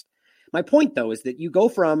next. My point, though, is that you go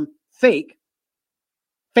from fake,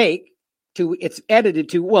 to it's edited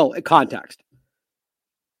to, well, context.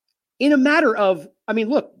 In a matter of,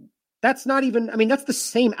 look, that's not even, that's the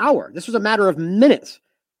same hour. This was a matter of minutes.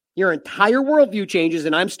 Your entire worldview changes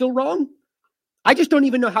and I'm still wrong? I just don't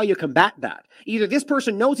even know how you combat that. Either this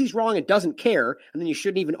person knows he's wrong and doesn't care, and then you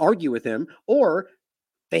shouldn't even argue with him, or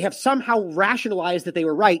they have somehow rationalized that they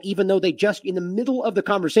were right, even though they just, in the middle of the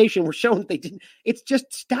conversation, were shown that they didn't. It's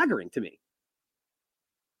just staggering to me.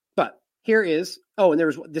 But here is,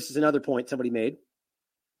 this is another point somebody made.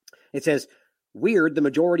 It says, weird, the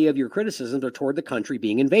majority of your criticisms are toward the country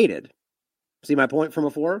being invaded. See my point from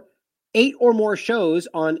before? 8 or more shows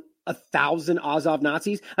on 1,000 Azov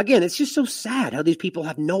Nazis. Again, it's just so sad how these people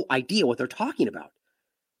have no idea what they're talking about.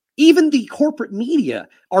 Even the corporate media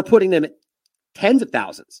are putting them at tens of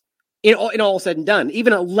thousands in all said and done.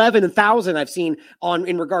 Even 11,000 I've seen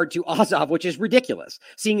in regard to Azov, which is ridiculous.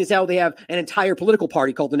 Seeing as how they have an entire political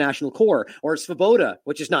party called the National Corps, or Svoboda,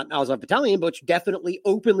 which is not Azov Battalion, but which definitely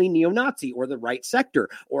openly neo-Nazi, or the Right Sector,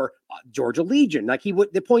 or Georgia Legion.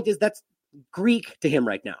 The point is that's Greek to him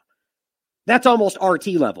right now. That's almost RT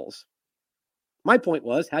levels. My point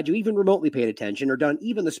was, had you even remotely paid attention or done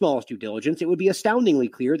even the smallest due diligence, it would be astoundingly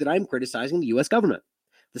clear that I'm criticizing the U.S. government,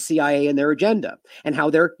 the CIA and their agenda, and how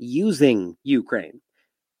they're using Ukraine.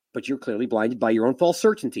 But you're clearly blinded by your own false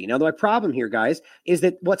certainty. Now, my problem here, guys, is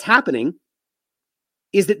that what's happening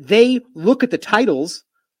is that they look at the titles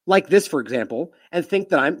like this, for example, and think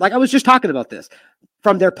that I'm, like I was just talking about this,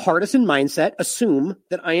 from their partisan mindset, assume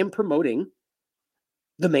that I am promoting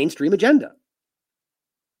the mainstream agenda.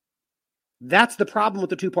 That's the problem with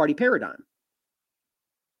the two-party paradigm.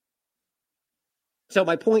 So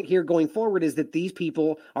my point here going forward is that these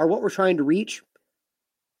people are what we're trying to reach,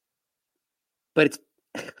 but it's,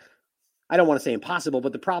 I don't want to say impossible,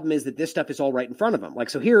 but the problem is that this stuff is all right in front of them. Like,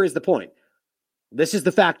 so here is the point. This is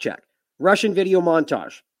the fact check. Russian video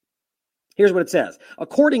montage. Here's what it says.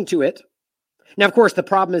 According to it, now, of course, the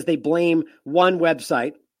problem is they blame one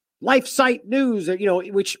website, LifeSite News,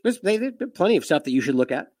 which they have plenty of stuff that you should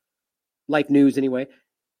look at. Life News, anyway.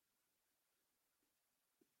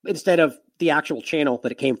 Instead of the actual channel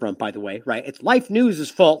that it came from, by the way, right? It's Life News'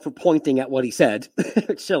 fault for pointing at what he said.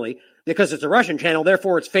 It's silly. Because it's a Russian channel,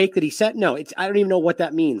 therefore it's fake that he said. No, I don't even know what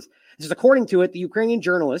that means. It's just, according to it, the Ukrainian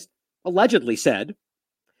journalist allegedly said,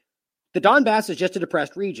 the Donbass is just a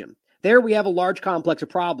depressed region. There we have a large complex of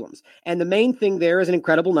problems. And the main thing there is an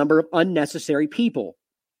incredible number of unnecessary people.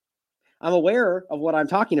 I'm aware of what I'm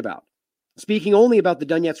talking about. Speaking only about the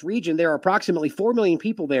Donetsk region, there are approximately 4 million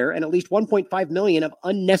people there and at least 1.5 million of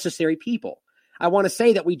unnecessary people. I want to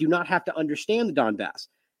say that we do not have to understand the Donbass.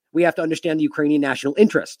 We have to understand the Ukrainian national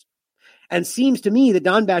interest. And seems to me that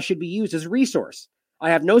Donbass should be used as a resource.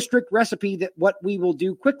 I have no strict recipe that what we will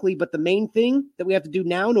do quickly, but the main thing that we have to do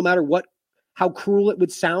now, no matter how cruel it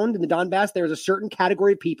would sound in the Donbass, there is a certain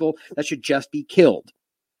category of people that should just be killed.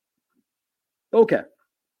 Okay.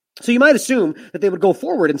 So you might assume that they would go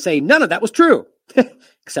forward and say, none of that was true.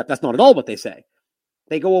 Except that's not at all what they say.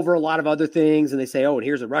 They go over a lot of other things and they say, oh, and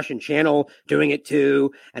here's a Russian channel doing it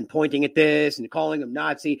too, and pointing at this and calling them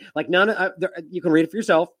Nazi. Like you can read it for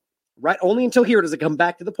yourself. Right, only until here does it come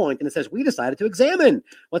back to the point, and it says, we decided to examine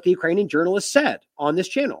what the Ukrainian journalist said on this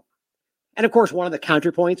channel. And of course, one of the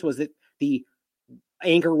counterpoints was that the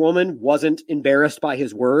anchor woman wasn't embarrassed by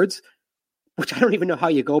his words, which I don't even know how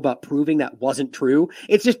you go about proving that wasn't true.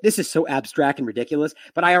 It's just, this is so abstract and ridiculous,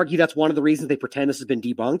 but I argue that's one of the reasons they pretend this has been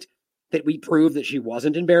debunked, that we prove that she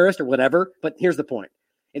wasn't embarrassed or whatever. But here's the point.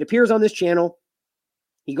 It appears on this channel.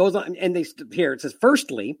 He goes on, and here it says,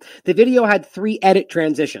 firstly, the video had 3 edit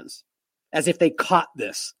transitions, as if they caught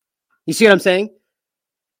this. You see what I'm saying?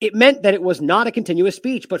 It meant that it was not a continuous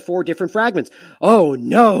speech, but 4 different fragments. Oh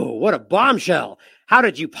no, what a bombshell. How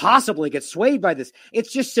did you possibly get swayed by this?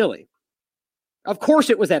 It's just silly. Of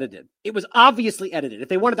course it was edited. It was obviously edited. If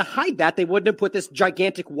they wanted to hide that, they wouldn't have put this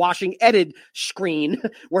gigantic washing edit screen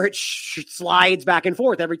where it slides back and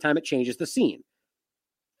forth every time it changes the scene.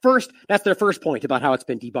 First, that's their first point about how it's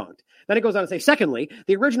been debunked. Then it goes on to say, secondly,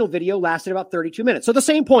 the original video lasted about 32 minutes. So the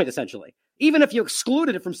same point, essentially. Even if you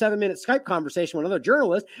excluded it from 7-minute Skype conversation with another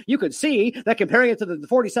journalist, you could see that comparing it to the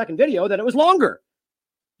 40-second video, that it was longer.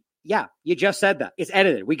 Yeah, you just said that. It's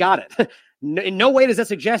edited. We got it. In no way does that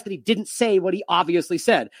suggest that he didn't say what he obviously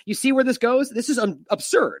said. You see where this goes? This is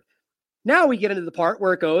absurd. Now we get into the part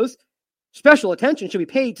where it goes, special attention should be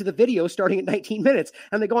paid to the video starting at 19 minutes.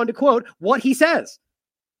 And they go on to quote what he says.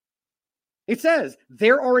 It says,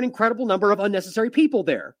 there are an incredible number of unnecessary people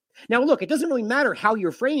there. Now, look, it doesn't really matter how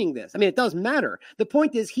you're framing this. I mean, it does matter. The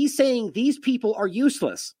point is, he's saying these people are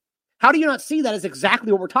useless. How do you not see that as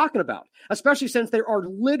exactly what we're talking about? Especially since there are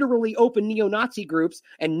literally open neo-Nazi groups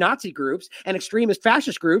and Nazi groups and extremist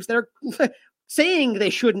fascist groups that are saying they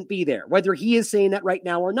shouldn't be there, whether he is saying that right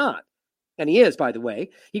now or not. And he is, by the way.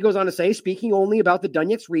 He goes on to say, speaking only about the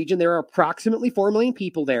Donetsk region, there are approximately 4 million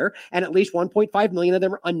people there, and at least 1.5 million of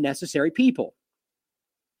them are unnecessary people.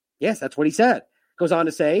 Yes, that's what he said. Goes on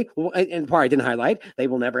to say, and the part I didn't highlight, they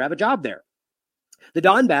will never have a job there. The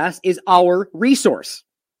Donbass is our resource.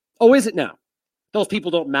 Oh, is it now? Those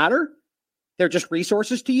people don't matter? They're just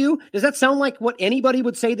resources to you? Does that sound like what anybody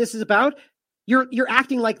would say this is about? You're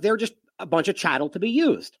acting like they're just a bunch of chattel to be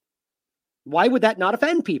used. Why would that not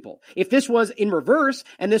offend people? If this was in reverse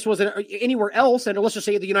and this was anywhere else, and let's just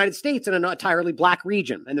say the United States in an entirely black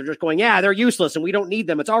region, and they're just going, yeah, they're useless and we don't need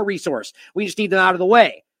them. It's our resource. We just need them out of the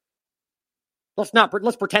way.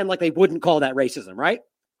 Let's pretend like they wouldn't call that racism, right?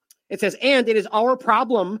 It says, and it is our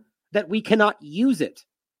problem that we cannot use it.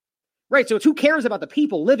 Right, so it's who cares about the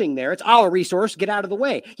people living there? It's our resource. Get out of the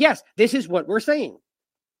way. Yes, this is what we're saying.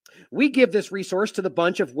 We give this resource to the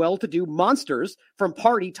bunch of well-to-do monsters from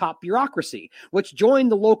party top bureaucracy, which join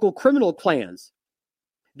the local criminal clans.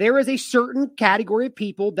 There is a certain category of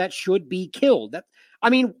people that should be killed.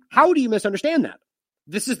 How do you misunderstand that?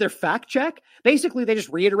 This is their fact check? Basically, they just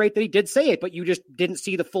reiterate that he did say it, but you just didn't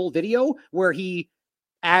see the full video where he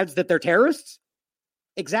adds that they're terrorists?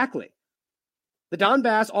 Exactly. The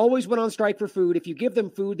Donbass always went on strike for food. If you give them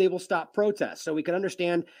food, they will stop protests. So we can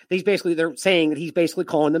understand they're saying that he's basically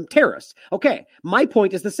calling them terrorists. Okay, my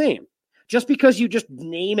point is the same. Just because you just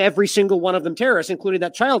name every single one of them terrorists, including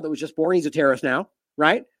that child that was just born, he's a terrorist now,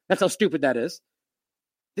 right? That's how stupid that is.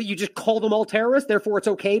 That you just call them all terrorists, therefore it's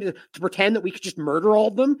okay to pretend that we could just murder all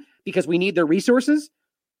of them because we need their resources?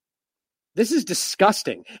 This is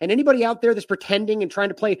disgusting. And anybody out there that's pretending and trying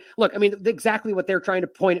to play, look, exactly what they're trying to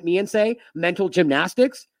point at me and say, mental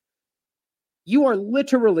gymnastics. You are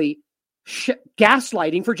literally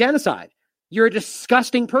gaslighting for genocide. You're a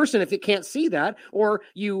disgusting person if you can't see that, or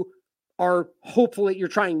you are hopefully you're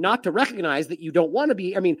trying not to recognize that you don't want to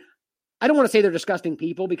be. I don't want to say they're disgusting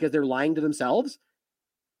people because they're lying to themselves.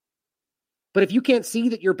 But if you can't see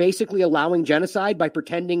that you're basically allowing genocide by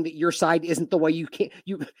pretending that your side isn't the way you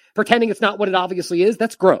pretending it's not what it obviously is,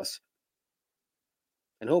 that's gross.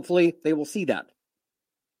 And hopefully they will see that.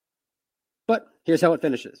 But here's how it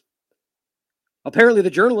finishes. Apparently the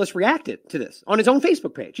journalist reacted to this on his own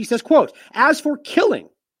Facebook page. He says, quote, "As for killing,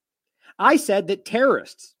 I said that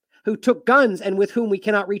terrorists who took guns and with whom we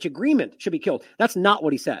cannot reach agreement should be killed." That's not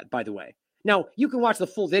what he said, by the way. Now, you can watch the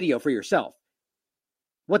full video for yourself.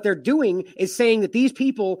 What they're doing is saying that these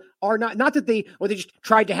people are not that they just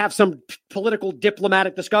tried to have some political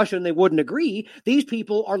diplomatic discussion, they wouldn't agree. These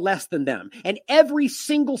people are less than them. And every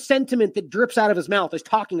single sentiment that drips out of his mouth is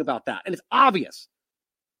talking about that. And it's obvious.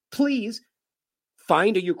 Please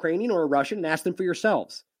find a Ukrainian or a Russian and ask them for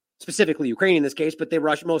yourselves. Specifically Ukrainian in this case, but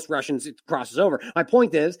most Russians, it crosses over. My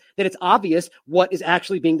point is that it's obvious what is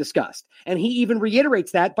actually being discussed. And he even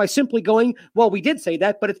reiterates that by simply going, well, we did say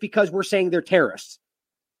that, but it's because we're saying they're terrorists.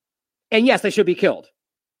 And yes, they should be killed.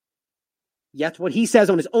 That's what he says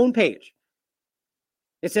on his own page.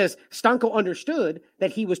 It says, Stanko understood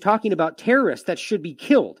that he was talking about terrorists that should be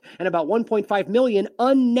killed and about 1.5 million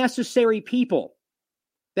unnecessary people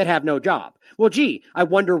that have no job. Well, gee, I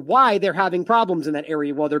wonder why they're having problems in that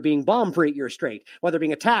area while they're being bombed for 8 years straight, while they're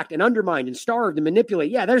being attacked and undermined and starved and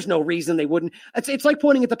manipulated. Yeah, there's no reason they wouldn't. It's like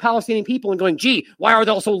pointing at the Palestinian people and going, gee, why are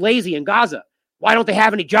they all so lazy in Gaza? Why don't they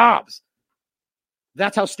have any jobs?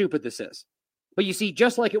 That's how stupid this is. But you see,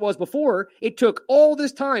 just like it was before, it took all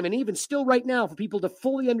this time, and even still right now, for people to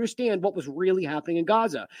fully understand what was really happening in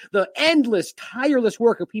Gaza. The endless, tireless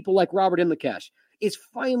work of people like Robert Imlakesh is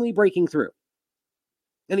finally breaking through.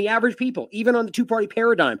 And the average people, even on the two-party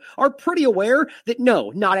paradigm, are pretty aware that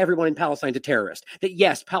no, not everyone in Palestine is a terrorist. That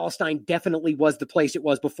yes, Palestine definitely was the place it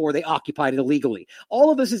was before they occupied it illegally. All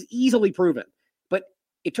of this is easily proven. But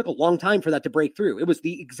it took a long time for that to break through. It was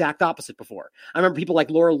the exact opposite before. I remember people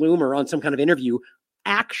like Laura Loomer on some kind of interview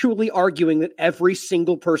actually arguing that every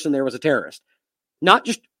single person there was a terrorist. Not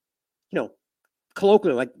just,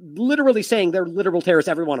 colloquially, like literally saying they're literal terrorists,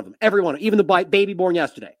 every one of them, even the baby born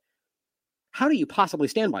yesterday. How do you possibly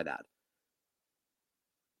stand by that?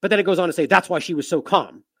 But then it goes on to say that's why she was so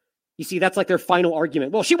calm. You see, that's like their final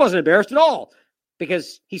argument. Well, she wasn't embarrassed at all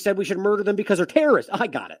because he said we should murder them because they're terrorists. I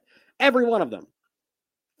got it. Every one of them.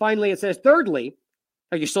 Finally, it says, thirdly,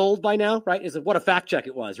 are you sold by now, right? What a fact check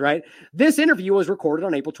it was, right? This interview was recorded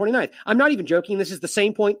on April 29th. I'm not even joking. This is the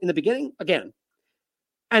same point in the beginning again.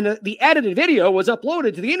 And the edited video was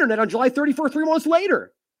uploaded to the internet on July 31st, 3 months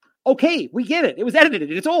later. Okay, we get it. It was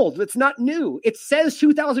edited. It's old. It's not new. It says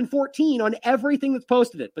 2014 on everything that's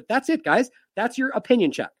posted it. But that's it, guys. That's your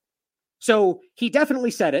opinion check. So he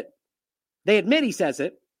definitely said it. They admit he says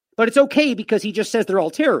it. But it's okay because he just says they're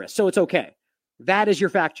all terrorists. So it's okay. That is your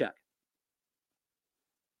fact check.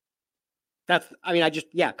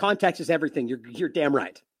 Context is everything. You're damn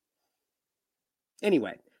right.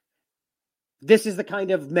 Anyway, this is the kind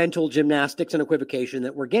of mental gymnastics and equivocation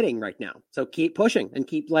that we're getting right now. So keep pushing and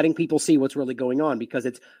keep letting people see what's really going on because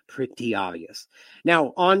it's pretty obvious.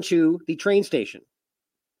 Now, on to the train station.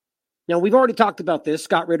 Now, we've already talked about this,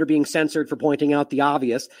 Scott Ritter being censored for pointing out the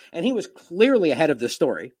obvious, and he was clearly ahead of this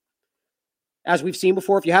story. As we've seen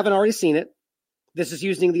before, if you haven't already seen it, this is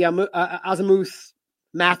using the azimuth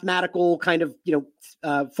mathematical kind of,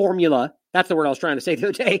 formula. That's the word I was trying to say the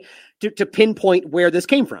other day to pinpoint where this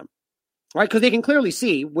came from, right? Because they can clearly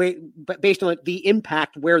see based on the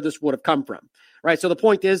impact where this would have come from, right? So the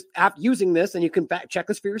point is, using this, and you can check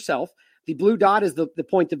this for yourself. The blue dot is the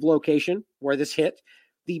point of location where this hit.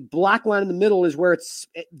 The black line in the middle is where it's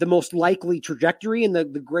the most likely trajectory, and the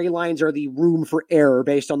gray lines are the room for error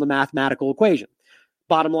based on the mathematical equation.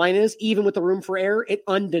 Bottom line is, even with the room for error, it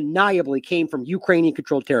undeniably came from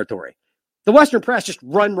Ukrainian-controlled territory. The Western press just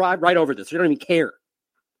run right over this. They don't even care.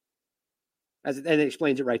 And it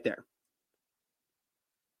explains it right there.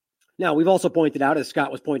 Now, we've also pointed out, as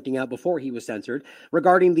Scott was pointing out before he was censored,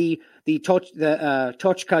 regarding the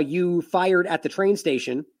Tochka U fired at the train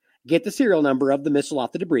station, get the serial number of the missile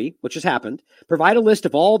off the debris, which has happened, provide a list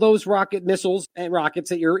of all those rocket missiles and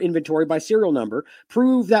rockets at your inventory by serial number,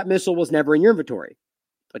 prove that missile was never in your inventory.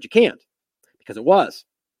 But you can't, because it was.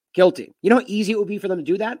 Guilty. You know how easy it would be for them to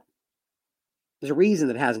do that? There's a reason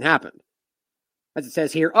that hasn't happened. As it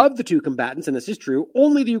says here, of the two combatants, and this is true,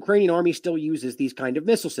 only the Ukrainian army still uses these kind of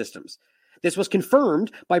missile systems. This was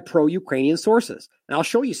confirmed by pro-Ukrainian sources. And I'll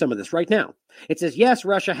show you some of this right now. It says, yes,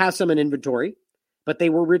 Russia has some in inventory, but they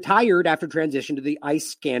were retired after transition to the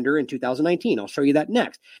Iskander in 2019. I'll show you that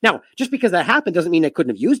next. Now, just because that happened doesn't mean they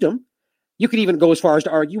couldn't have used them. You could even go as far as to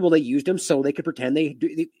argue, well, they used them so they could pretend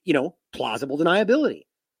plausible deniability.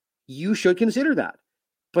 You should consider that.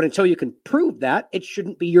 But until you can prove that, it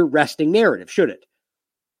shouldn't be your resting narrative, should it?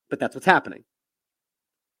 But that's what's happening.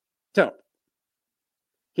 So,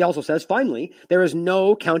 he also says, finally, there is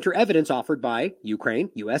no counter evidence offered by Ukraine,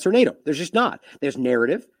 US, or NATO. There's just not. There's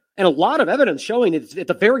narrative and a lot of evidence showing it's at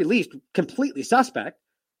the very least completely suspect.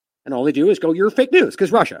 And all they do is go, you're fake news,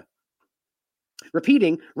 because Russia.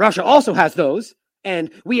 Repeating, Russia also has those, and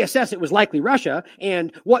we assess it was likely Russia,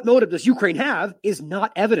 and what motive does Ukraine have is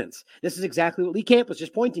not evidence. This is exactly what Lee Camp was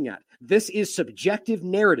just pointing at. This is subjective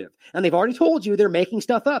narrative, and they've already told you they're making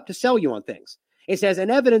stuff up to sell you on things. It says, and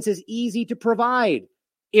evidence is easy to provide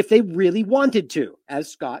if they really wanted to,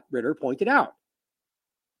 as Scott Ritter pointed out.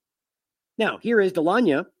 Now, here is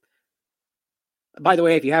Delanya. By the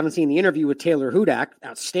way, if you haven't seen the interview with Taylor Hudak,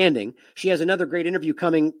 outstanding. She has another great interview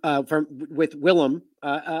coming with Willem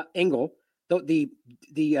Engel, the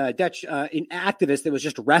Dutch activist that was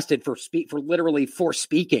just arrested for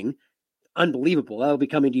speaking. Unbelievable. That'll be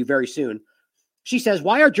coming to you very soon. She says,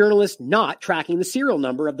 why are journalists not tracking the serial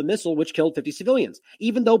number of the missile which killed 50 civilians,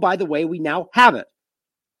 even though, by the way, we now have it?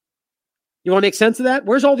 You want to make sense of that?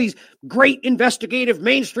 Where's all these great investigative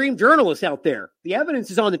mainstream journalists out there? The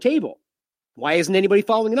evidence is on the table. Why isn't anybody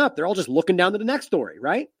following it up? They're all just looking down to the next story,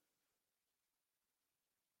 right?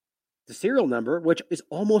 The serial number, which is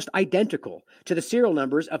almost identical to the serial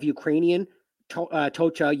numbers of Ukrainian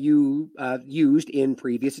Tocha used in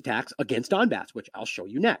previous attacks against Donbass, which I'll show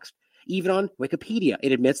you next. Even on Wikipedia,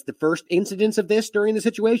 it admits the first incidence of this during the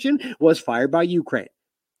situation was fired by Ukraine.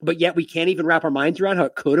 But yet we can't even wrap our minds around how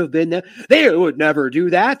it could have been that. They would never do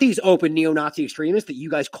that. These open neo-Nazi extremists that you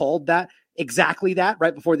guys called that exactly that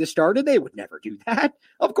right before this started, they would never do that.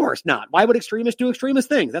 Of course not. Why would extremists do extremist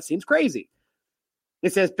things? That seems crazy.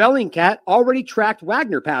 It says Bellingcat already tracked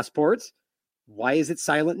Wagner passports. Why is it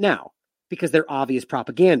silent now? Because they're obvious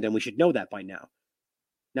propaganda, and we should know that by now.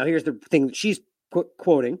 Now here's the thing that she's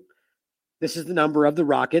quoting. This is the number of the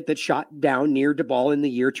rocket that shot down near Debal in the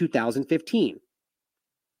year 2015.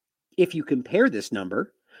 If you compare this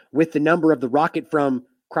number with the number of the rocket from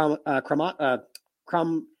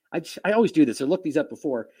I always do this. I looked these up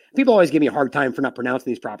before. People always give me a hard time for not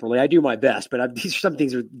pronouncing these properly. I do my best, but some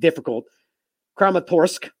things are difficult.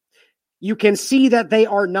 Kramatorsk. You can see that they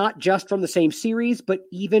are not just from the same series, but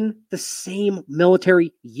even the same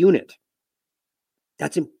military unit.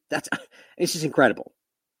 It's just incredible.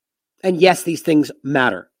 And yes, these things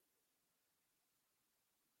matter.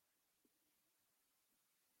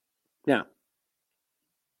 Now,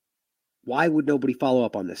 why would nobody follow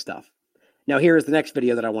up on this stuff? Now, here is the next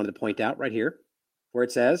video that I wanted to point out right here, where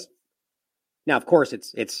it says, now, of course,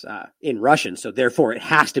 it's in Russian, so therefore it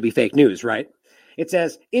has to be fake news, right? It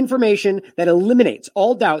says, information that eliminates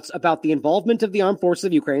all doubts about the involvement of the armed forces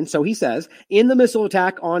of Ukraine, so he says, in the missile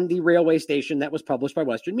attack on the railway station that was published by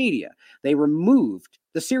Western media. They removed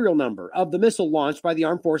the serial number of the missile launched by the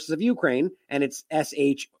armed forces of Ukraine, and it's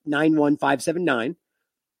SH-91579.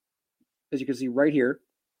 As you can see right here,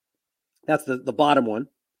 that's the bottom one.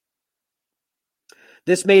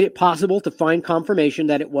 This made it possible to find confirmation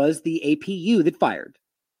that it was the APU that fired,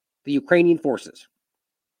 the Ukrainian forces.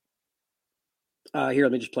 Here,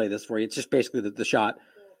 let me just play this for you. It's just basically the shot.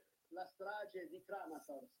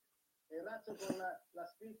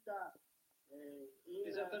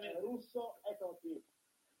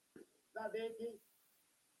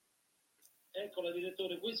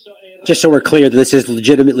 Just so we're clear that this is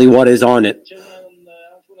legitimately what is on it.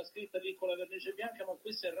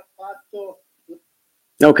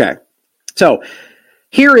 Okay. So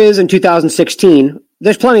here is in 2016.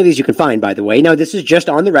 There's plenty of these you can find, by the way. Now, this is just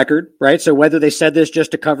on the record, right? So whether they said this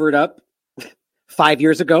just to cover it up 5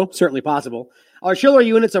 years ago, certainly possible. Artillery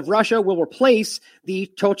units of Russia will replace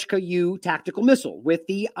the Tochka-U tactical missile with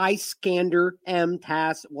the Iskander M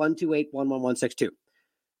TAS 128-11162.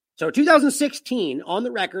 So 2016, on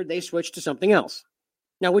the record, they switched to something else.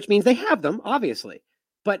 Now, which means they have them, obviously.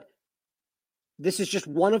 But this is just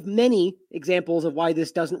one of many examples of why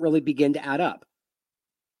this doesn't really begin to add up.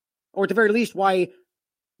 Or at the very least, why,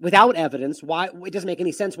 without evidence, why it doesn't make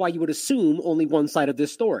any sense why you would assume only one side of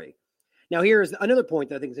this story. Now, here is another point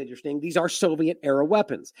that I think is interesting. These are Soviet-era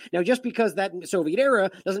weapons. Now, just because that Soviet era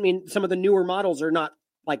doesn't mean some of the newer models are not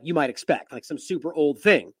like you might expect, like some super old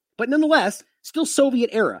thing. But nonetheless, still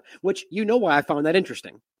Soviet era, which you know why I found that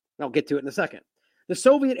interesting. I'll get to it in a second. The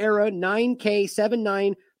Soviet-era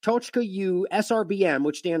 9K-79 Tochka-U SRBM,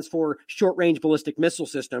 which stands for Short Range Ballistic Missile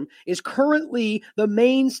System, is currently the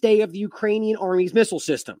mainstay of the Ukrainian Army's missile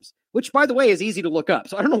systems, which, by the way, is easy to look up.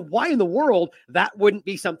 So I don't know why in the world that wouldn't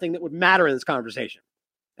be something that would matter in this conversation,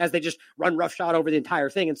 as they just run roughshod over the entire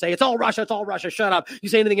thing and say, it's all Russia, shut up. You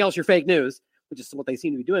say anything else, you're fake news, which is what they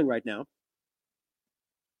seem to be doing right now.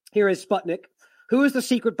 Here is Sputnik. Who is the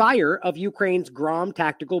secret buyer of Ukraine's Grom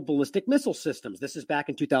tactical ballistic missile systems? This is back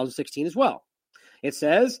in 2016 as well. It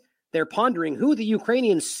says they're pondering who the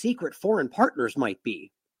Ukrainian secret foreign partners might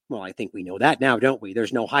be. Well, I think we know that now, don't we?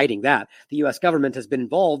 There's no hiding that. The U.S. government has been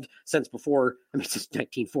involved since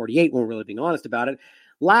 1948, when we're really being honest about it.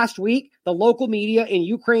 Last week, the local media in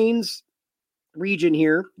Ukraine's region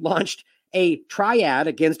here launched a triad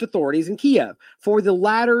against authorities in Kiev for the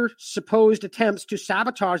latter supposed attempts to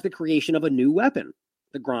sabotage the creation of a new weapon,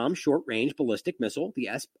 the Grom short-range ballistic missile, the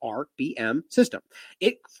SRBM system.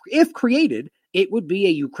 If created, it would be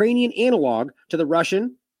a Ukrainian analog to the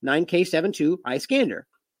Russian 9K-72 Iskander.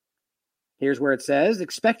 Here's where it says,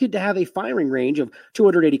 expected to have a firing range of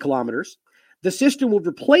 280 kilometers. The system would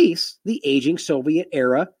replace the aging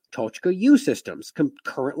Soviet-era Tochka-U systems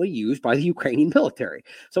currently used by the Ukrainian military.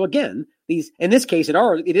 So again, these, in this case,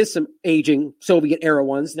 it is some aging Soviet-era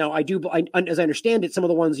ones. Now, as I understand it, some of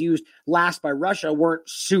the ones used last by Russia weren't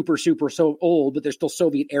super so old, but they're still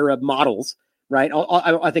Soviet-era models, right?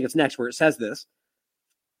 I think it's next where it says this.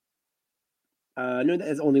 No,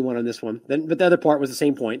 there's only one on this one. But the other part was the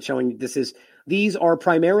same point, showing these are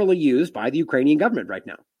primarily used by the Ukrainian government right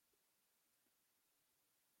now.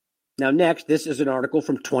 Now, next, this is an article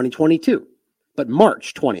from 2022, but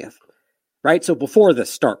March 20th, right? So before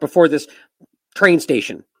this train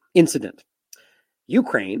station incident,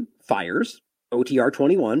 Ukraine fires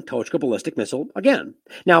OTR-21 Tochka ballistic missile again.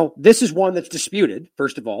 Now, this is one that's disputed,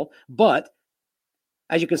 first of all, but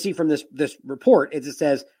as you can see from this report, it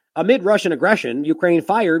says, amid Russian aggression, Ukraine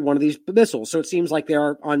fired one of these missiles. So it seems like they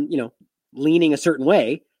are leaning a certain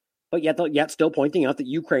way, but yet still pointing out that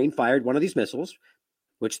Ukraine fired one of these missiles,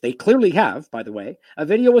 which they clearly have, by the way. A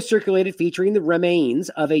video was circulated featuring the remains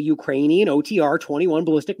of a Ukrainian OTR-21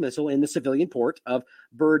 ballistic missile in the civilian port of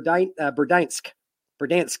Berdansk.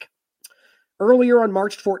 Earlier on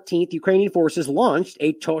March 14th, Ukrainian forces launched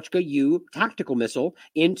a Tochka-U tactical missile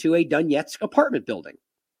into a Donetsk apartment building.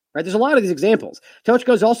 Right? There's a lot of these examples.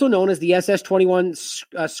 Tochka is also known as the SS-21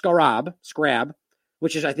 Scarab,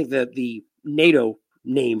 which is, I think, the NATO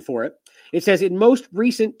name for it. It says its most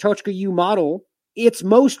recent Tochka-U model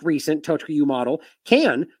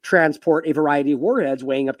can transport a variety of warheads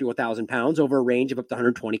weighing up to 1,000 pounds over a range of up to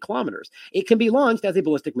 120 kilometers. It can be launched as a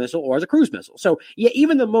ballistic missile or as a cruise missile. So, yeah,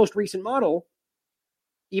 even the most recent model,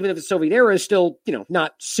 even if it's Soviet era, is still,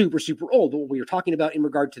 not super old. But what we were talking about in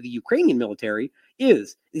regard to the Ukrainian military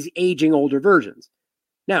is these aging older versions.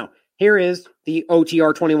 Now, here is the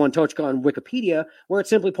OTR-21 Tochka on Wikipedia, where it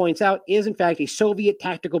simply points out is, in fact, a Soviet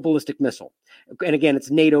tactical ballistic missile. And again, its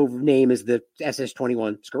NATO name is the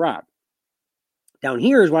SS-21 Scarab. Down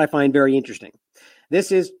here is what I find very interesting.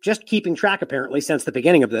 This is just keeping track, apparently, since the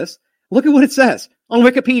beginning of this. Look at what it says on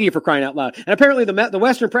Wikipedia, for crying out loud. And apparently the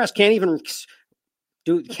Western press can't even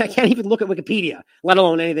look at Wikipedia, let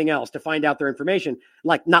alone anything else, to find out their information.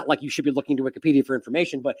 Not like you should be looking to Wikipedia for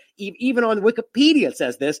information, but even on Wikipedia it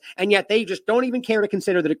says this, and yet they just don't even care to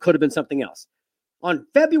consider that it could have been something else. On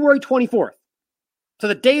February 24th, so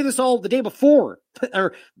the day before,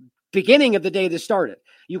 or beginning of the day this started,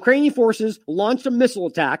 Ukrainian forces launched a missile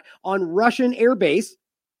attack on Russian airbase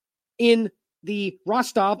in the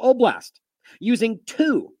Rostov Oblast using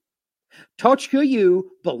two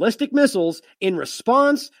Tochka-U ballistic missiles in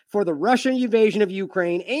response for the Russian invasion of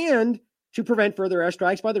Ukraine and to prevent further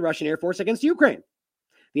airstrikes by the Russian Air Force against Ukraine.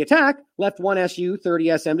 The attack left one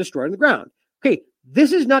Su-30SM destroyed on the ground. Okay,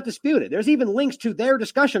 This is not disputed. There's even links to their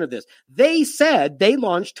discussion of this. They said they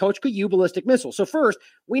launched Tochka-U ballistic missiles. So first,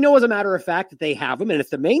 we know as a matter of fact that they have them, and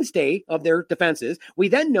it's the mainstay of their defenses. We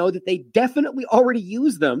then know that they definitely already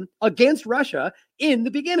used them against Russia in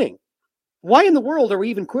the beginning. Why in the world are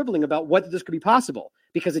we even quibbling about whether this could be possible?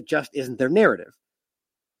 Because it just isn't their narrative.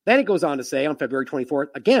 Then it goes on to say on February 24th,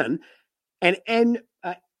 again, a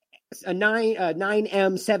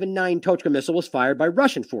 9M79 Tochka missile was fired by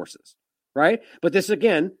Russian forces. Right? But this,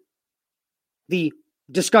 again, the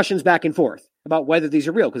discussions back and forth about whether these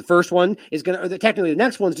are real. Because the first one is technically the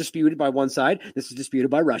next one's disputed by one side. This is disputed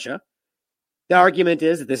by Russia. The argument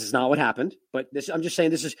is that this is not what happened. But I'm just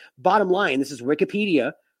saying this is bottom line. This is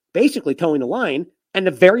Wikipedia basically towing the line. And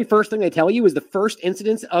the very first thing they tell you is the first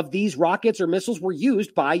incidents of these rockets or missiles were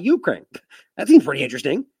used by Ukraine. That seems pretty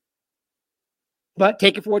interesting. But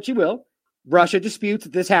take it for what you will. Russia disputes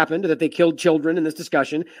that this happened, that they killed children in this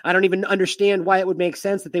discussion. I don't even understand why it would make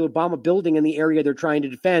sense that they would bomb a building in the area they're trying to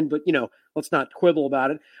defend, but, let's not quibble about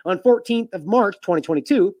it. On 14th of March,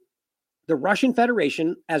 2022, the Russian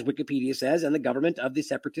Federation, as Wikipedia says, and the government of the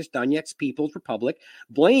separatist Donetsk People's Republic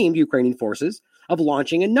blamed Ukrainian forces of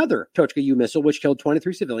launching another Tochka-U missile, which killed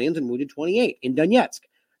 23 civilians and wounded 28 in Donetsk.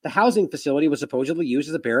 The housing facility was supposedly used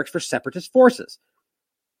as a barracks for separatist forces.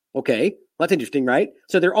 Okay, that's interesting, right?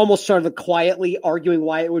 So they're almost sort of quietly arguing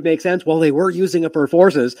why it would make sense. Well, they were using it for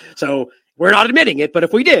forces, so we're not admitting it, but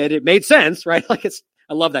if we did, it made sense, right?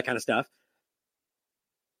 I love that kind of stuff.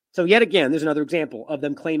 So yet again, there's another example of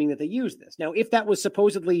them claiming that they used this. Now, if that was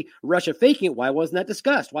supposedly Russia faking it, why wasn't that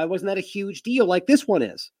discussed? Why wasn't that a huge deal like this one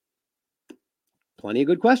is? Plenty of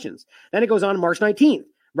good questions. Then it goes on March 19th.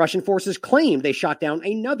 Russian forces claimed they shot down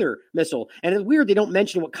another missile. And it's weird they don't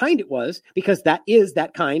mention what kind it was, because that is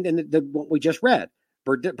that kind and what we just read,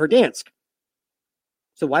 Berdansk.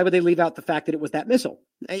 So why would they leave out the fact that it was that missile?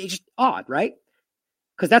 It's just odd, right?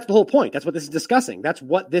 Because that's the whole point. That's what this is discussing. That's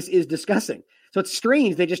what this is discussing. So it's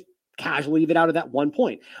strange they just casually leave it out of that one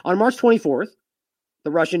point. On March 24th,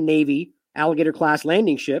 the Russian Navy Alligator-class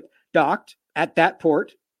landing ship docked at that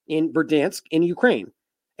port in Berdansk in Ukraine.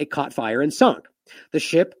 It caught fire and sunk. The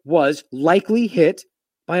ship was likely hit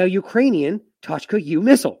by a Ukrainian Tochka-U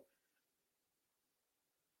missile.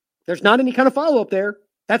 There's not any kind of follow-up there.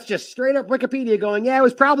 That's just straight up Wikipedia going, yeah, it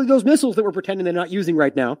was probably those missiles that we're pretending they're not using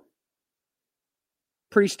right now.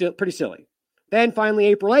 Pretty silly. Then finally,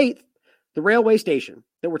 April 8th, the railway station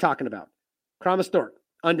that we're talking about, Kramatorsk,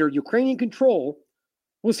 under Ukrainian control,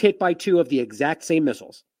 was hit by two of the exact same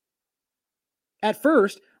missiles. At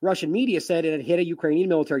first, Russian media said it had hit a Ukrainian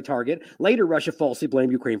military target. Later, Russia falsely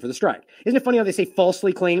blamed Ukraine for the strike. Isn't it funny how they say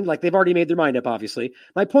falsely claimed? Like they've already made their mind up, obviously.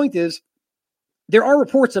 My point is, there are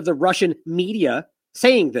reports of the Russian media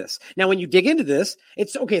saying this. Now, when you dig into this,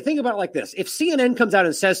 it's okay. Think about it like this. If CNN comes out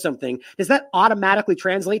and says something, does that automatically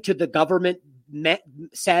translate to the government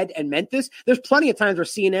said and meant this? There's plenty of times where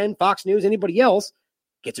CNN, Fox News, anybody else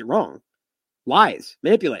gets it wrong, lies,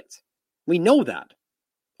 manipulates. We know that.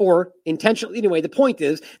 Or intentionally. Anyway, the point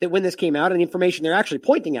is that when this came out and the information they're actually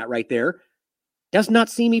pointing at right there does not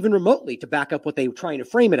seem even remotely to back up what they were trying to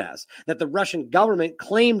frame it as. That the Russian government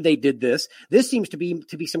claimed they did this. This seems to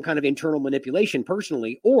be some kind of internal manipulation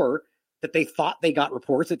personally, or that they thought they got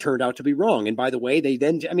reports that turned out to be wrong. And by the way,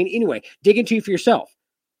 anyway, dig into it for yourself.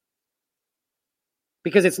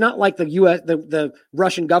 Because it's not like the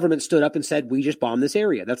Russian government stood up and said, we just bombed this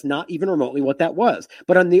area. That's not even remotely what that was.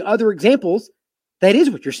 But on the other examples, that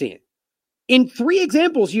is what you're seeing. In 3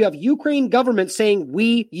 examples, you have Ukraine government saying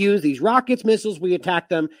we use these rockets, missiles, we attack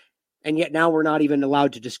them, and yet now we're not even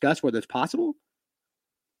allowed to discuss whether it's possible.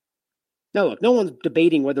 No, look, no one's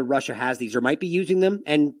debating whether Russia has these or might be using them,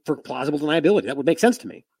 and for plausible deniability. That would make sense to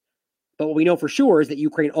me. But what we know for sure is that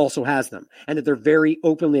Ukraine also has them, and that they're very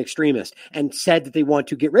openly extremist, and said that they want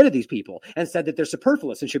to get rid of these people, and said that they're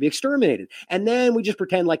superfluous and should be exterminated. And then we just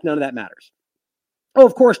pretend like none of that matters. Oh,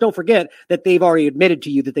 of course, don't forget that they've already admitted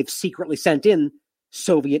to you that they've secretly sent in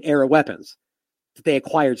Soviet-era weapons that they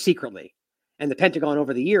acquired secretly. And the Pentagon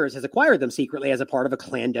over the years has acquired them secretly as a part of a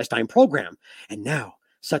clandestine program. And now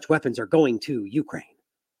such weapons are going to Ukraine.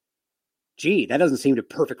 Gee, that doesn't seem to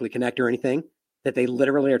perfectly connect or anything. That they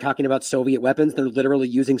literally are talking about Soviet weapons. They're literally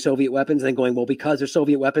using Soviet weapons and then going, well, because they're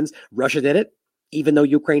Soviet weapons, Russia did it, even though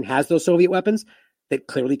Ukraine has those Soviet weapons that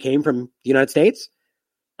clearly came from the United States.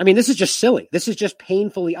 I mean, this is just silly. This is just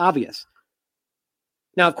painfully obvious.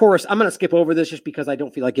 Now, of course, I'm going to skip over this just because I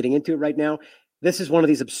don't feel like getting into it right now. This is one of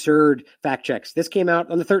these absurd fact checks. This came out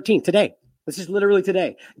on the 13th, today. This is literally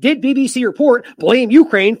today. Did BBC report blame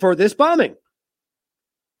Ukraine for this bombing?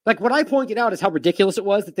 Like, what I pointed out is how ridiculous it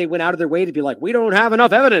was that they went out of their way to be like, we don't have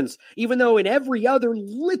enough evidence, even though in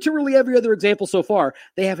literally every other example so far,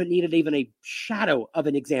 they haven't needed even a shadow of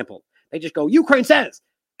an example. They just go, Ukraine says.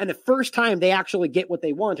 And the first time they actually get what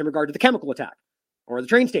they want in regard to the chemical attack or the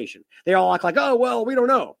train station, they all act like, oh, well, we don't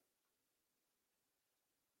know.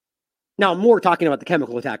 Now, I'm more talking about the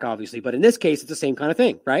chemical attack, obviously, but in this case, it's the same kind of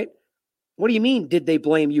thing, right? What do you mean, did they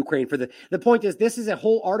blame Ukraine for the point is, this is a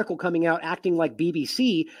whole article coming out acting like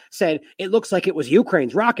BBC said it looks like it was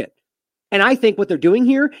Ukraine's rocket. And I think what they're doing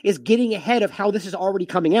here is getting ahead of how this is already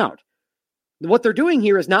coming out. What they're doing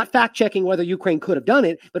here is not fact-checking whether Ukraine could have done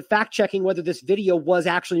it, but fact-checking whether this video was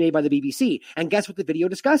actually made by the BBC. And guess what the video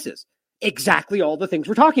discusses? Exactly all the things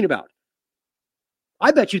we're talking about.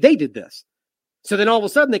 I bet you they did this. So then all of a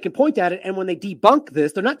sudden they can point at it, and when they debunk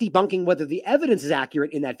this, they're not debunking whether the evidence is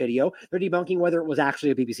accurate in that video. They're debunking whether it was actually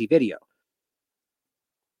a BBC video.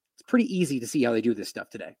 It's pretty easy to see how they do this stuff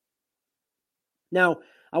today. Now,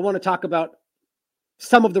 I want to talk about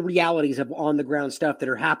some of the realities of on-the-ground stuff that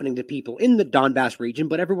are happening to people in the Donbass region,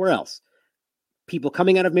 but everywhere else. People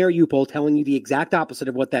coming out of Mariupol telling you the exact opposite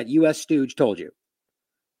of what that U.S. stooge told you.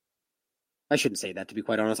 I shouldn't say that, to be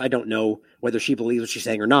quite honest. I don't know whether she believes what she's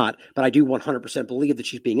saying or not, but I do 100% believe that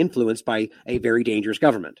she's being influenced by a very dangerous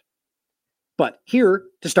government. But here,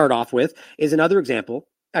 to start off with, is another example.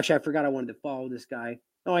 Actually, I forgot I wanted to follow this guy.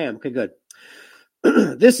 Oh, I am. Okay, good.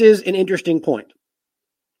 This is an interesting point.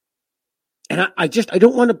 And I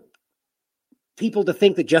don't want people to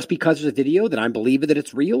think that just because there's a video that I'm believing that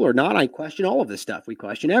it's real or not. I question all of this stuff. We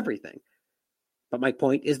question everything. But my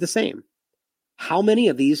point is the same. How many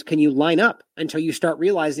of these can you line up until you start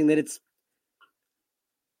realizing that it's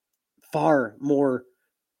far more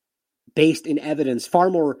based in evidence, far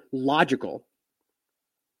more logical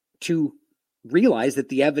to realize that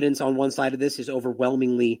the evidence on one side of this is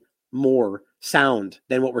overwhelmingly more sound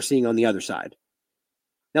than what we're seeing on the other side?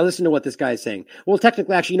 Now listen to what this guy is saying. Well,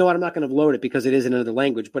 technically, actually, you know what? I'm not going to load it because it is in another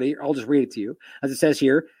language, but I'll just read it to you. As it says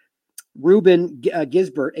here, Ruben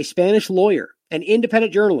Gisbert, a Spanish lawyer, an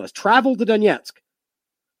independent journalist, traveled to Donetsk,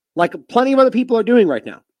 like plenty of other people are doing right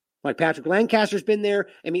now. Like Patrick Lancaster's been there.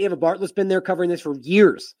 I mean, Eva Bartlett's been there covering this for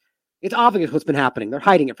years. It's obvious what's been happening. They're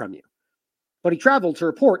hiding it from you. But he traveled to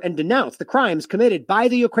report and denounce the crimes committed by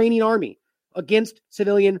the Ukrainian army against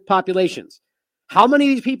civilian populations. How many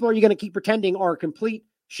of these people are you going to keep pretending are complete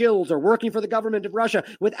shills or working for the government of Russia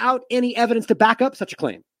without any evidence to back up such a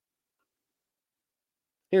claim?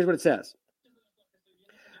 Here's what it says.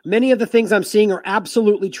 Many of the things I'm seeing are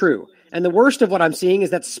absolutely true. And the worst of what I'm seeing is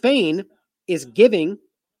that Spain is giving,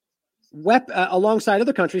 alongside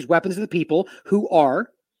other countries, weapons to the people who are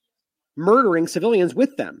murdering civilians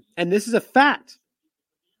with them. And this is a fact.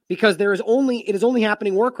 Because it is only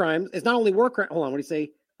happening war crimes. It's not only war crimes. Hold on, what do you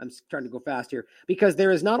say? I'm trying to go fast here. Because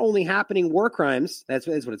there is not only happening war crimes, that's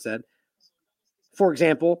what it said. For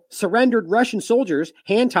example, surrendered Russian soldiers,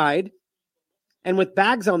 hand-tied, and with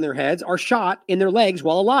bags on their heads, are shot in their legs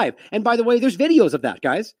while alive. And by the way, there's videos of that,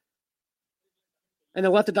 guys. And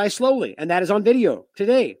they're left to die slowly. And that is on video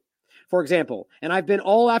today, for example. And I've been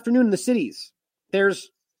all afternoon in the cities. There's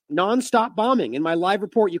nonstop bombing. In my live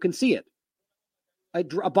report, you can see it.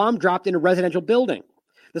 A bomb dropped in a residential building.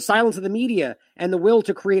 The silence of the media and the will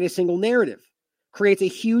to create a single narrative creates a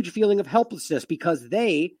huge feeling of helplessness because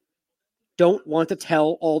they don't want to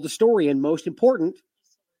tell all the story. And most important,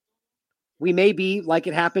 we may be like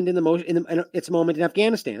it happened in its moment in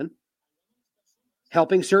Afghanistan,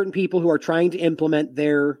 helping certain people who are trying to implement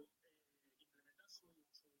their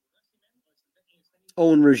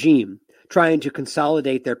own regime, trying to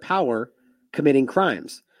consolidate their power, committing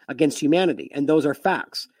crimes against humanity. And those are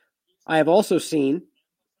facts. I have also seen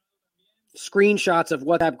screenshots of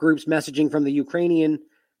WhatsApp groups messaging from the Ukrainian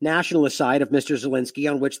nationalist side of Mr. Zelensky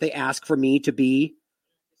on which they ask for me to be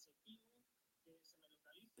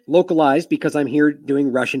localized because I'm here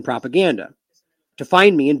doing Russian propaganda, to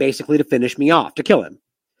find me and basically to finish me off, to kill him.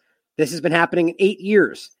 This has been happening in 8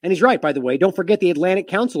 years. And he's right, by the way. Don't forget the Atlantic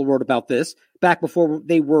Council wrote about this back before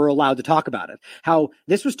they were allowed to talk about it. How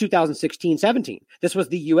this was 2016-17. This was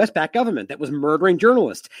the U.S.-backed government that was murdering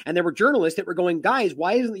journalists. And there were journalists that were going, guys,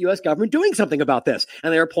 why isn't the U.S. government doing something about this?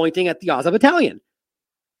 And they were pointing at the Azov Battalion.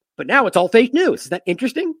 But now it's all fake news. Is that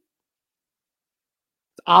interesting?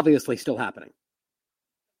 It's obviously still happening.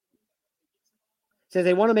 Says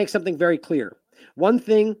they want to make something very clear. One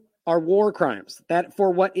thing are war crimes. That,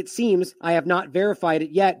 for what it seems, I have not verified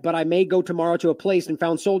it yet, but I may go tomorrow to a place and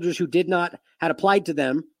found soldiers who had applied to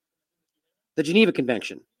them the Geneva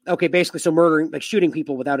Convention. Okay, basically, so murdering, like shooting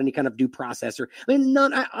people without any kind of due process.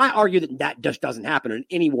 I argue that just doesn't happen in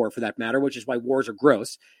any war for that matter, which is why wars are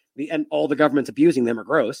gross. and all the governments abusing them are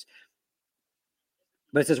gross.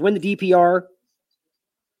 But it says when the DPR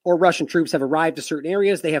or Russian troops have arrived to certain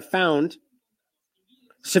areas, they have found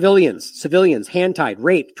civilians hand-tied,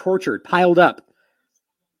 raped, tortured, piled up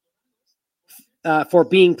for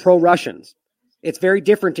being pro-Russians. It's very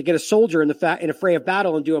different to get a soldier in a fray of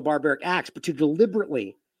battle and do a barbaric act, but to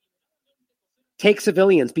deliberately take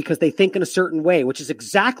civilians because they think in a certain way, which is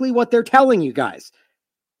exactly what they're telling you guys,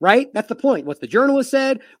 right? That's the point. What the journalist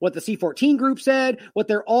said, what the C14 group said, what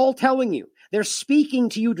they're all telling you. They're speaking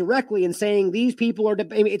to you directly and saying these people are,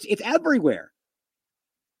 it's everywhere.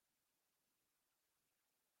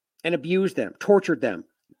 And abuse them, tortured them,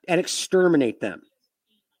 and exterminate them.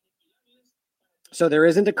 So there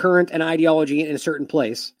isn't a current and ideology in a certain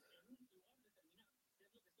place.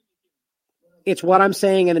 It's what I'm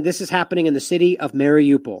saying, and this is happening in the city of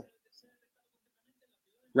Mariupol.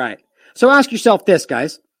 Right. So ask yourself this,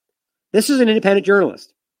 guys. This is an independent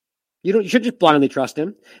journalist. You should just blindly trust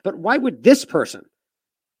him. But why would this person,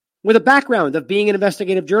 with a background of being an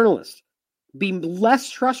investigative journalist, be less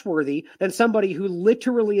trustworthy than somebody who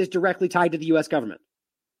literally is directly tied to the U.S. government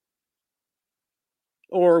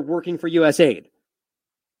or working for USAID?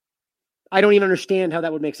 I don't even understand how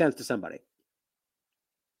that would make sense to somebody.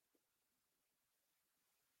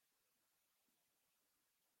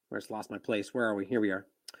 I just lost my place. Where are we? Here we are.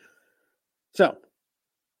 So,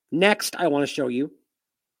 next I want to show you,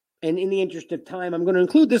 and in the interest of time, I'm going to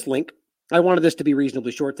include this link. I wanted this to be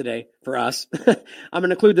reasonably short today for us. I'm going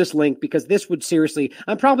to include this link because this would seriously,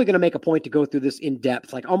 I'm probably going to make a point to go through this in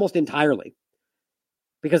depth, like almost entirely,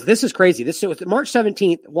 because this is crazy. So March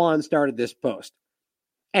 17th, Juan started this post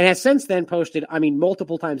and has since then posted,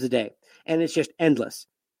 multiple times a day, and it's just endless.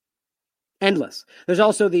 Endless. There's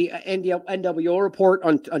also the NWO report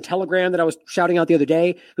on Telegram that I was shouting out the other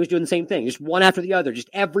day, who's doing the same thing, just one after the other, just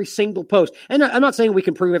every single post. And I'm not saying we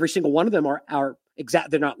can prove every single one of them are exact,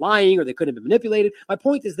 they're not lying or they couldn't have been manipulated. My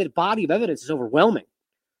point is that the body of evidence is overwhelming.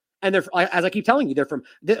 And they're, as I keep telling you, they're from,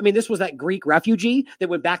 this was that Greek refugee that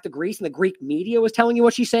went back to Greece and the Greek media was telling you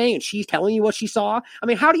what she's saying and she's telling you what she saw.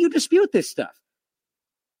 How do you dispute this stuff?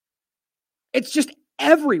 It's just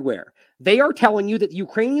everywhere. They are telling you that the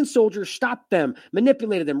Ukrainian soldiers stopped them,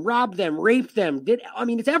 manipulated them, robbed them, raped them.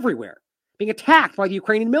 It's everywhere. Being attacked by the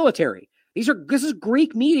Ukrainian military. This is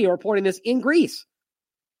Greek media reporting this in Greece.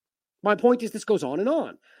 My point is this goes on and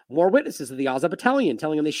on. More witnesses of the Azov battalion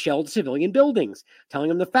telling them they shelled civilian buildings, telling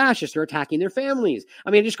them the fascists are attacking their families.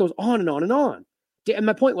 It just goes on and on and on. And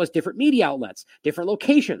my point was different media outlets, different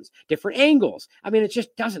locations, different angles. It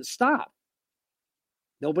just doesn't stop.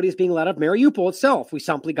 Nobody's being let out of Mariupol itself. We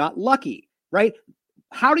simply got lucky, right?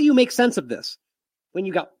 How do you make sense of this when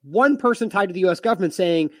you got one person tied to the U.S. government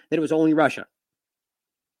saying that it was only Russia?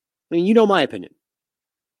 You know my opinion.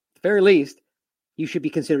 At the very least, you should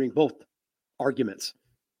be considering both arguments.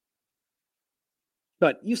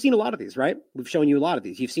 But you've seen a lot of these, right? We've shown you a lot of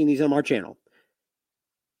these. You've seen these on our channel.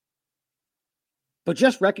 But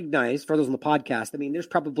just recognize, for those on the podcast, there's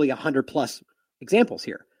probably 100 plus examples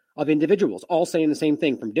here of individuals all saying the same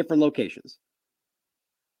thing from different locations.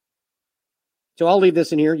 So I'll leave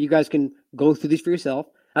this in here. You guys can go through these for yourself.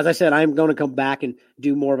 As I said, I'm going to come back and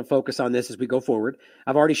do more of a focus on this as we go forward.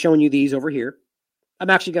 I've already shown you these over here. I'm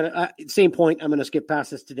actually going to, same point, I'm going to skip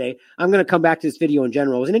past this today. I'm going to come back to this video in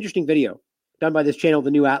general. It was an interesting video done by this channel,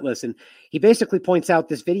 The New Atlas, and he basically points out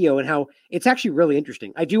this video and how it's actually really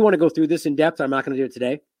interesting. I do want to go through this in depth. I'm not going to do it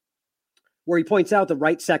today. Where he points out the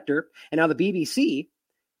right sector and how the BBC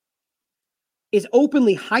is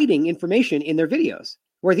openly hiding information in their videos,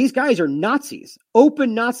 where these guys are Nazis,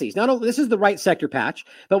 open Nazis. Not only this is the right sector patch,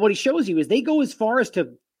 but what he shows you is they go as far as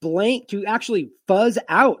to actually fuzz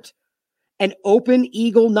out an open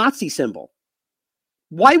eagle Nazi symbol.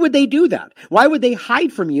 Why would they do that? Why would they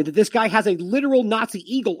hide from you that this guy has a literal Nazi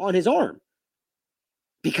eagle on his arm?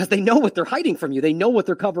 Because they know what they're hiding from you. They know what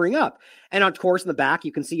they're covering up. And of course, in the back,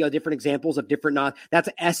 you can see different examples of different, that's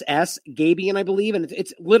SS Gabian, I believe. And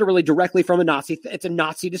it's literally directly from a Nazi. It's a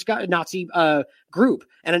Nazi group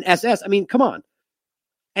and an SS. Come on.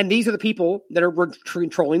 And these are the people that are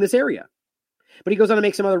controlling this area. But he goes on to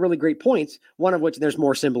make some other really great points, one of which there's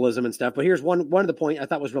more symbolism and stuff. But here's one of the points I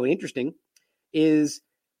thought was really interesting is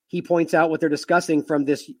he points out what they're discussing from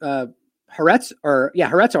this Haaretz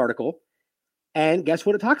article. And guess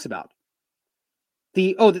what it talks about?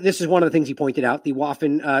 This is one of the things he pointed out. The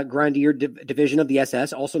Waffen Grenadier Division of the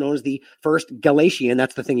SS, also known as the 1st Galatian.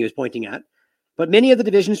 That's the thing he was pointing at. But many of the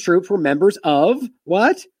division's troops were members of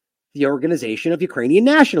what? The Organization of Ukrainian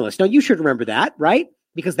Nationalists. Now, you should remember that, right?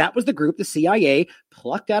 Because that was the group the CIA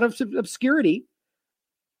plucked out of obscurity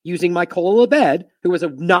using Mykola Lebed, who was a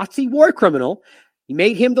Nazi war criminal, He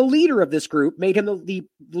made him the leader of this group, made him the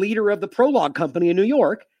leader of the Prologue Company in New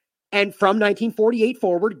York, and from 1948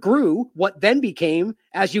 forward grew what then became,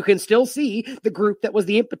 as you can still see, the group that was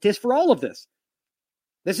the impetus for all of this.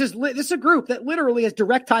 This is a group that literally has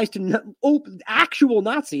direct ties to actual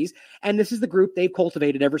Nazis, and this is the group they've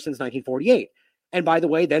cultivated ever since 1948. And by the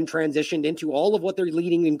way, then transitioned into all of what they're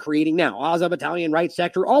leading and creating now. Azov Battalion, Right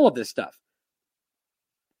Sector, all of this stuff.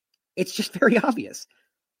 It's just very obvious.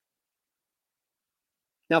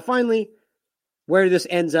 Now, finally, where this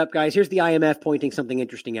ends up, guys, here's the IMF pointing something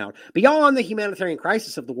interesting out. Beyond the humanitarian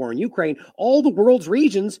crisis of the war in Ukraine, all the world's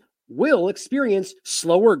regions will experience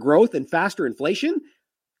slower growth and faster inflation.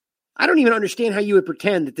 I don't even understand how you would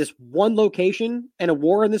pretend that this one location and a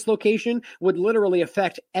war in this location would literally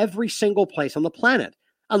affect every single place on the planet,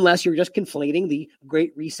 unless you're just conflating the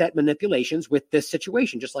Great Reset manipulations with this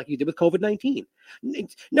situation, just like you did with COVID-19.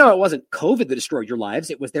 No, it wasn't COVID that destroyed your lives.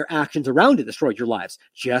 It was their actions around it that destroyed your lives,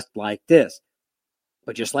 just like this.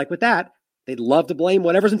 But just like with that, they'd love to blame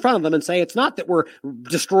whatever's in front of them and say it's not that we're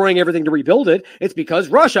destroying everything to rebuild it. It's because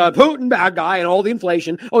Russia, Putin, bad guy, and all the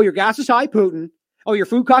inflation. Oh, your gas is high, Putin. Oh, your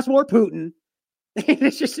food costs more, Putin.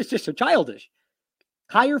 It's just so childish.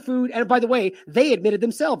 Higher food. And by the way, they admitted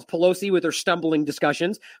themselves, Pelosi with her stumbling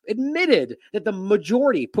discussions, admitted that the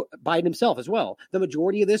majority, Biden himself as well, the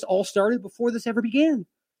majority of this all started before this ever began.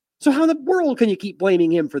 So how in the world can you keep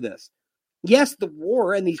blaming him for this? Yes, the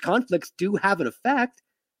war and these conflicts do have an effect.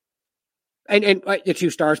 And the 2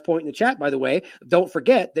 stars point in the chat, by the way, don't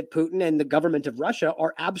forget that Putin and the government of Russia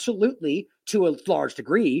are absolutely, to a large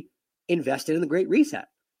degree, invested in the Great Reset.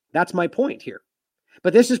 That's my point here.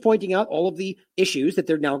 But this is pointing out all of the issues that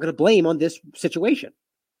they're now going to blame on this situation.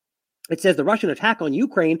 It says the Russian attack on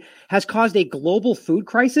Ukraine has caused a global food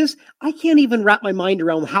crisis. I can't even wrap my mind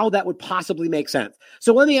around how that would possibly make sense.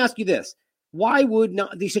 So let me ask you this. Why would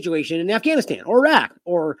not the situation in Afghanistan or Iraq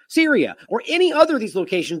or Syria or any other of these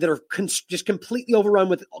locations that are just completely overrun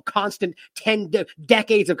with constant 10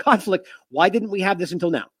 decades of conflict, why didn't we have this until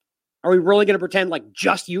now? Are we really going to pretend like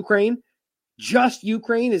just Ukraine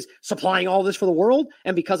is supplying all this for the world?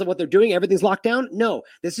 And because of what they're doing, everything's locked down? No,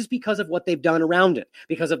 this is because of what they've done around it,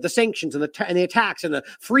 because of the sanctions and the attacks and the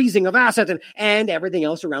freezing of assets and everything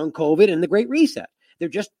else around COVID and the Great Reset. They're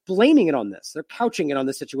just blaming it on this. They're couching it on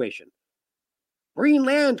this situation. Green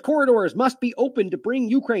land corridors must be open to bring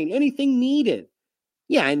Ukraine anything needed.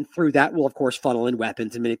 Yeah, and through that will, of course, funnel in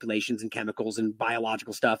weapons and manipulations and chemicals and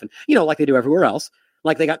biological stuff and, like they do everywhere else.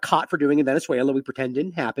 Like they got caught for doing in Venezuela. We pretend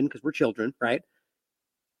didn't happen because we're children, right?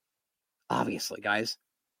 Obviously, guys.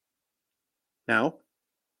 Now,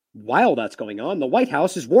 while that's going on, the White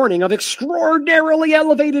House is warning of extraordinarily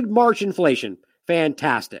elevated March inflation.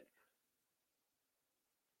 Fantastic.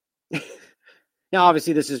 Now,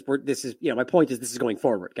 obviously, this is, my point is this is going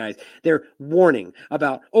forward, guys. They're warning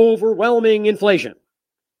about overwhelming inflation.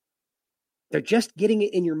 They're just getting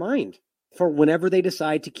it in your mind for whenever they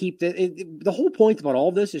decide to keep the whole point about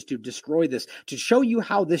all this is to destroy this, to show you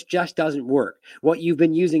how this just doesn't work. What you've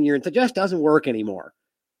been using it just doesn't work anymore,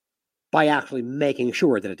 by actually making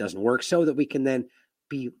sure that it doesn't work so that we can then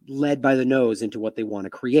be led by the nose into what they want to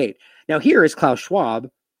create. Now, here is Klaus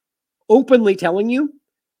Schwab openly telling you,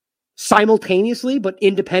 simultaneously but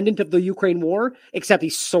independent of the Ukraine war, except he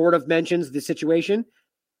sort of mentions the situation,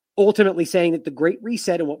 ultimately saying that the Great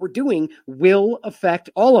Reset and what we're doing will affect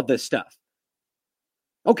all of this stuff.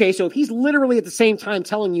 Okay, so if he's literally at the same time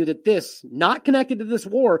telling you that this, not connected to this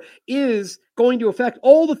war, is going to affect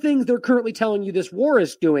all the things they're currently telling you this war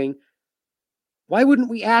is doing, why wouldn't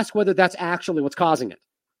we ask whether that's actually what's causing it?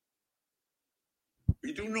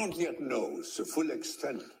 We do not yet know the full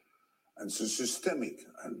extent and the systemic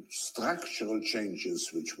and structural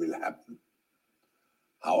changes which will happen.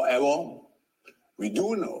 However, we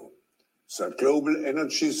do know that global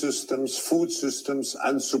energy systems, food systems,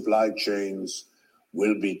 and supply chains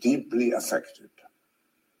will be deeply affected.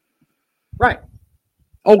 Right.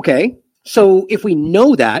 Okay. So if we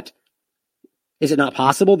know that, is it not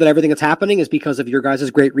possible that everything that's happening is because of your guys'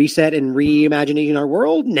 Great Reset and reimagining our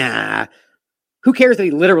world? Nah. Who cares that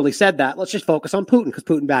he literally said that? Let's just focus on Putin because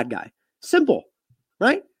Putin bad guy. Simple.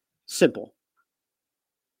 Right? Simple.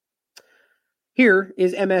 Here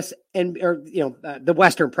is MSM, or the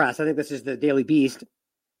Western press. I think this is the Daily Beast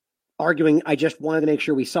arguing. I just wanted to make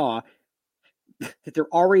sure we saw that they're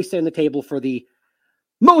already setting the table for the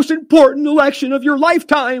most important election of your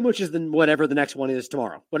lifetime, which is whatever the next one is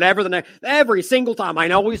tomorrow. Whatever the next, every single time. I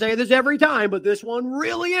know we say this every time, but this one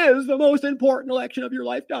really is the most important election of your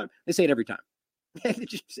lifetime. They say it every time.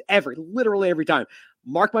 Literally every time.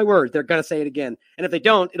 Mark my words, they're going to say it again. And if they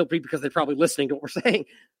don't, it'll be because they're probably listening to what we're saying.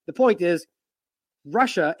 The point is,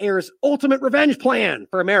 Russia airs ultimate revenge plan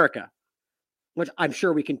for America, which I'm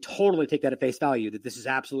sure we can totally take that at face value, that this is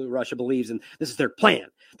absolutely Russia believes in. This is their plan,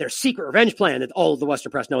 their secret revenge plan that all of the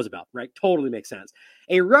Western press knows about, right? Totally makes sense.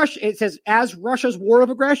 It says, as Russia's war of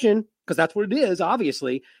aggression, because that's what it is,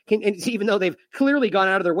 obviously, and even though they've clearly gone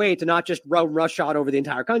out of their way to not just run roughshod over the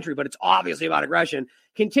entire country, but it's obviously about aggression,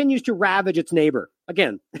 continues to ravage its neighbor.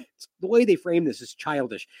 Again, the way they frame this is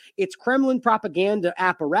childish. Its Kremlin propaganda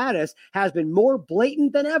apparatus has been more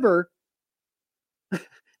blatant than ever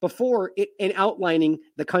before it in outlining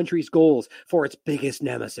the country's goals for its biggest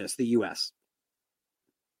nemesis, the U.S.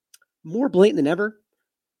 More blatant than ever.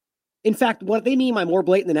 In fact, what they mean by more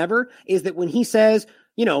blatant than ever is that when he says,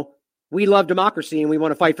 we love democracy and we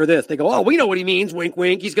want to fight for this, they go, oh, we know what he means. Wink,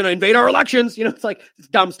 wink. He's going to invade our elections. It's like it's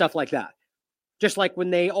dumb stuff like that. Just like when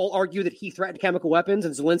they all argue that he threatened chemical weapons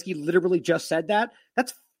and Zelensky literally just said that.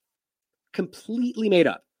 That's completely made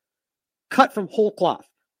up. Cut from whole cloth.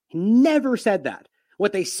 He never said that.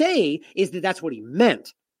 What they say is that that's what he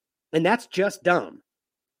meant. And that's just dumb.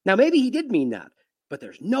 Now, maybe he did mean that, but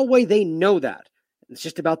there's no way they know that. It's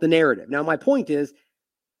just about the narrative. Now, my point is,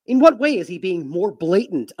 in what way is he being more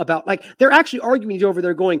blatant about, like, they're actually arguing over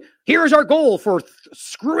there going, here's our goal for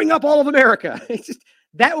screwing up all of America. It's just,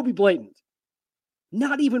 that would be blatant.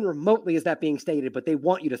 Not even remotely is that being stated, but they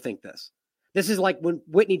want you to think this. This is like when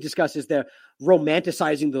Whitney discusses the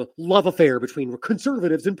romanticizing the love affair between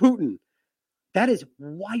conservatives and Putin. That is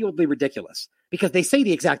wildly ridiculous because they say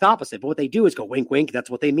the exact opposite. But what they do is go wink, wink. That's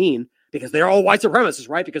what they mean because they're all white supremacists,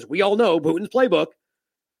 right? Because we all know Putin's playbook.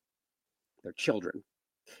 They're children.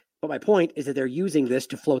 But my point is that they're using this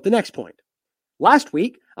to float the next point. Last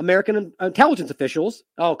week, American intelligence officials,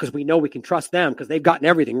 because we know we can trust them because they've gotten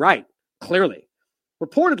everything right, clearly,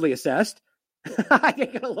 reportedly assessed. I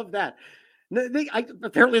gotta love that.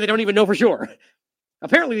 Apparently, they don't even know for sure.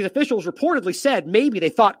 Apparently, these officials reportedly said maybe they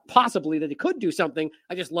thought possibly that they could do something.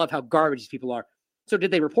 I just love how garbage these people are. So did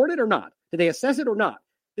they report it or not? Did they assess it or not?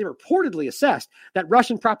 They reportedly assessed that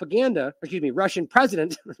Russian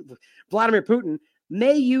President Vladimir Putin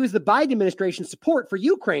may use the Biden administration's support for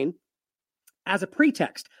Ukraine as a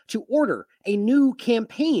pretext to order a new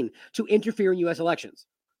campaign to interfere in U.S. elections.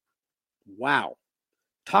 Wow.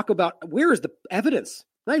 Talk about, where is the evidence?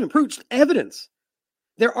 Not even proof, just evidence.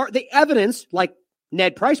 The evidence, like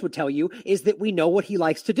Ned Price would tell you, is that we know what he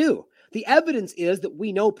likes to do. The evidence is that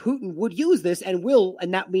we know Putin would use this and will,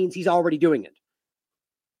 and that means he's already doing it.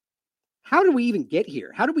 How did we even get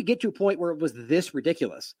here? How did we get to a point where it was this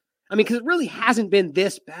ridiculous? I mean, because it really hasn't been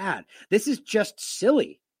this bad. This is just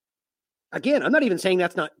silly. Again, I'm not even saying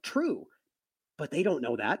that's not true, but they don't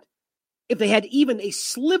know that. If they had even a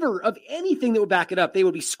sliver of anything that would back it up, they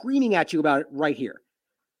would be screaming at you about it right here.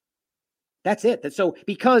 That's it. So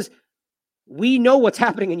because we know what's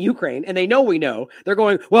happening in Ukraine, and they know we know, they're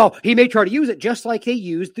going, well, he may try to use it just like they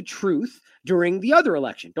used the truth during the other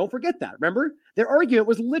election. Don't forget that. Remember? Their argument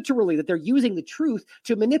was literally that they're using the truth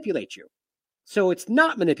to manipulate you. So it's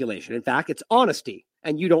not manipulation. In fact, it's honesty.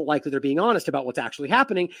 And you don't like that they're being honest about what's actually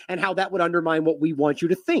happening and how that would undermine what we want you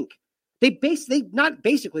to think. They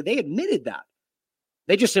admitted that.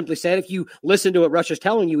 They just simply said, if you listen to what Russia's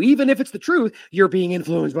telling you, even if it's the truth, you're being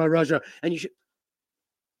influenced by Russia. And you should.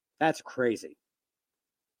 That's crazy.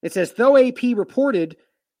 It says, though AP reported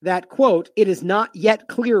that, quote, it is not yet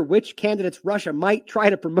clear which candidates Russia might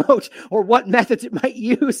try to promote or what methods it might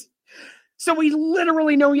use. So we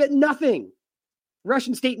literally know yet nothing.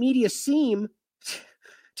 Russian state media seem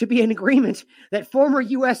to be in agreement that former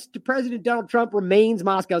U.S. President Donald Trump remains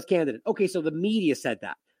Moscow's candidate. Okay, so the media said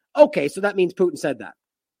that. Okay, so that means Putin said that.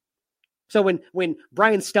 So when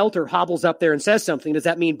Brian Stelter hobbles up there and says something, does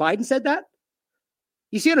that mean Biden said that?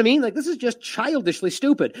 You see what I mean? Like, this is just childishly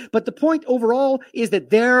stupid. But the point overall is that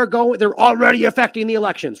they're already affecting the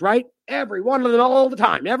elections, right? Every one of them all the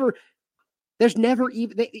time.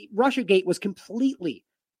 Russiagate was completely,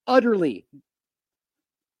 utterly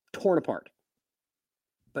torn apart.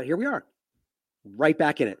 But here we are, right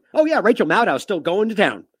back in it. Oh yeah, Rachel Maddow's still going to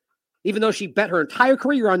town. Even though she bet her entire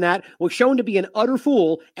career on that, was shown to be an utter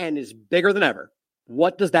fool and is bigger than ever.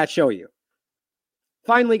 What does that show you?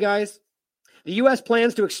 Finally, guys, the U.S.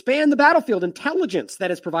 plans to expand the battlefield intelligence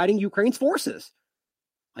that is providing Ukraine's forces.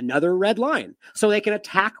 Another red line, so they can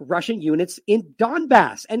attack Russian units in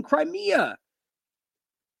Donbass and Crimea.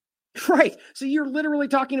 Right. So you're literally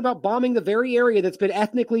talking about bombing the very area that's been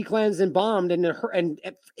ethnically cleansed and bombed in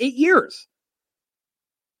 8 years.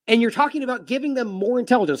 And you're talking about giving them more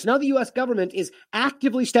intelligence. Now the U.S. government is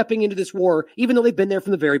actively stepping into this war, even though they've been there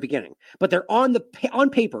from the very beginning. But they're on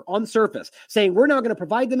paper, on the surface, saying we're now going to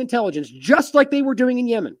provide them intelligence just like they were doing in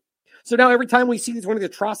Yemen. So now every time we see one of the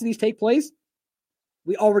atrocities take place,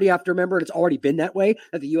 we already have to remember, and it's already been that way,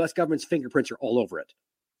 that the U.S. government's fingerprints are all over it.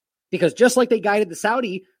 Because just like they guided the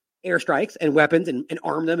Saudi airstrikes and weapons and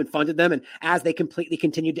armed them and funded them, and as they completely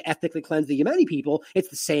continued to ethnically cleanse the Yemeni people, it's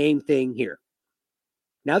the same thing here.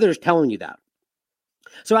 Now they're just telling you that.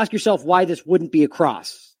 So ask yourself why this wouldn't be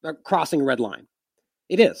crossing a red line.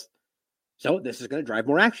 It is. So this is going to drive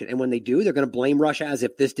more action. And when they do, they're going to blame Russia as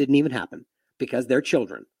if this didn't even happen because they're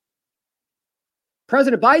children.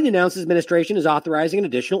 President Biden announced his administration is authorizing an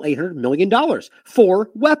additional $800 million for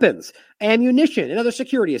weapons, ammunition, and other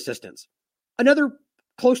security assistance. Another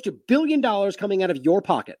close to $1 billion coming out of your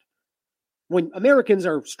pocket when Americans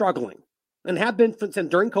are struggling and have been since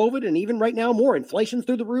during COVID and even right now more. Inflation's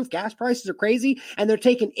through the roof, gas prices are crazy, and they're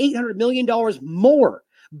taking $800 million more.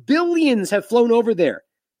 Billions have flown over there.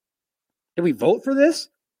 Did we vote for this?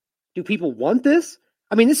 Do people want this?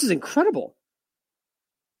 I mean, this is incredible.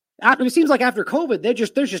 It seems like after COVID,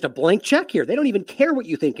 there's just a blank check here. They don't even care what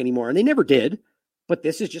you think anymore, and they never did. But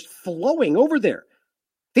this is just flowing over there.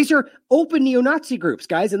 These are open neo-Nazi groups,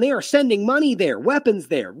 guys, and they are sending money there, weapons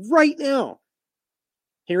there, right now.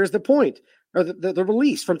 Here is the point, or the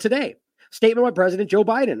release from today. Statement by President Joe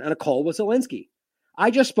Biden on a call with Zelensky.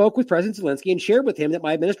 I just spoke with President Zelensky and shared with him that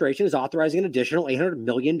my administration is authorizing an additional $800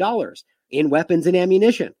 million in weapons and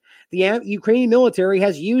ammunition. The Ukrainian military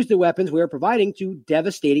has used the weapons we are providing to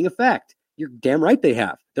devastating effect. You're damn right they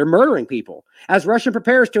have. They're murdering people. As Russia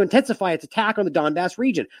prepares to intensify its attack on the Donbass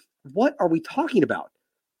region. What are we talking about?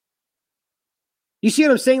 You see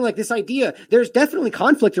what I'm saying? Like this idea, there's definitely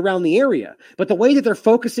conflict around the area, but the way that they're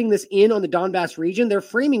focusing this in on the Donbass region, they're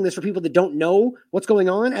framing this for people that don't know what's going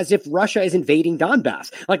on as if Russia is invading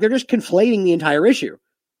Donbass. Like they're just conflating the entire issue.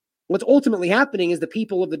 What's ultimately happening is the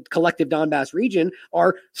people of the collective Donbass region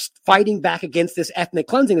are fighting back against this ethnic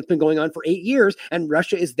cleansing that's been going on for 8 years, and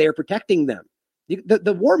Russia is there protecting them.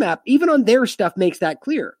 The war map, even on their stuff, makes that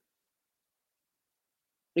clear.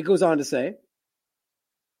 It goes on to say,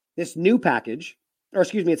 this new package,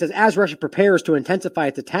 it says, as Russia prepares to intensify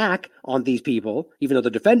its attack on these people, even though they're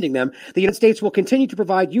defending them, the United States will continue to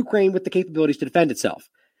provide Ukraine with the capabilities to defend itself.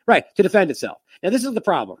 Right, to defend itself. Now, this is the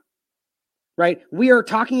problem. Right? We are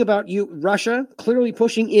talking about Russia clearly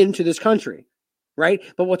pushing into this country, right?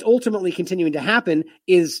 But what's ultimately continuing to happen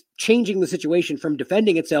is changing the situation from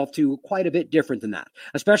defending itself to quite a bit different than that,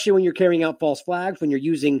 especially when you're carrying out false flags, when you're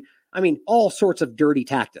using, all sorts of dirty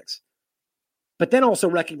tactics. But then also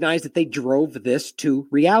recognize that they drove this to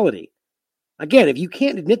reality. Again, if you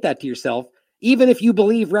can't admit that to yourself, even if you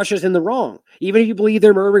believe Russia's in the wrong, even if you believe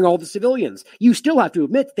they're murdering all the civilians, you still have to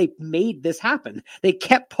admit they made this happen. They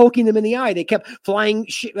kept poking them in the eye. They kept flying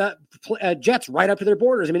jets right up to their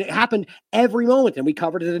borders. It happened every moment, and we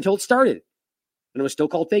covered it until it started. And it was still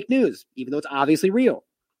called fake news, even though it's obviously real.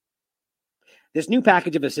 This new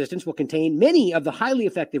package of assistance will contain many of the highly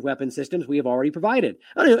effective weapon systems we have already provided,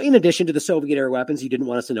 in addition to the Soviet-era weapons you didn't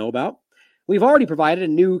want us to know about. We've already provided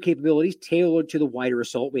new capabilities tailored to the wider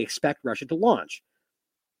assault we expect Russia to launch.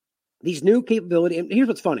 These new capabilities, and here's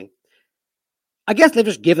what's funny. I guess they've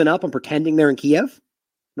just given up on pretending they're in Kiev,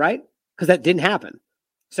 right? Because that didn't happen.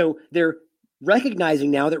 So they're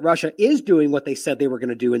recognizing now that Russia is doing what they said they were going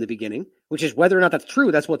to do in the beginning, which is whether or not that's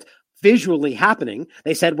true. That's what's visually happening.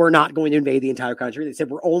 They said, we're not going to invade the entire country. They said,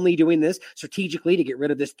 we're only doing this strategically to get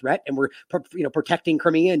rid of this threat. And we're, protecting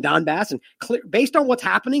Crimea and Donbass. And based on what's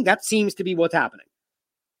happening, that seems to be what's happening.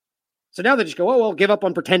 So now they just go, give up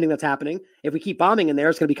on pretending that's happening. If we keep bombing in there,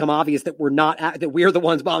 it's going to become obvious that we're the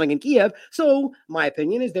ones bombing in Kiev. So my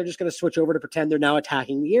opinion is they're just going to switch over to pretend they're now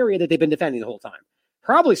attacking the area that they've been defending the whole time.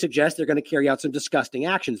 Probably suggests they're going to carry out some disgusting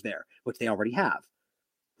actions there, which they already have.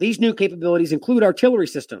 These new capabilities include artillery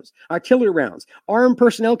systems, artillery rounds, armed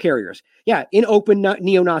personnel carriers. Yeah, in open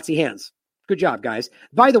neo-Nazi hands. Good job, guys.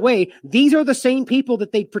 By the way, these are the same people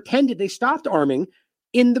that they pretended they stopped arming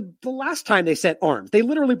in the last time they set arms. They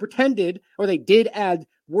literally pretended, or they did add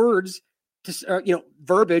words to,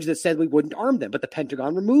 verbiage that said we wouldn't arm them, but the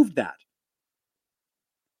Pentagon removed that.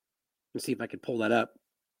 Let's see if I can pull that up.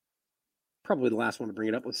 Probably the last one to bring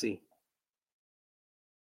it up. Let's see.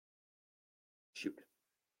 Shoot.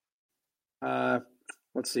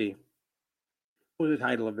 Let's see. What was the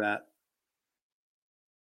title of that?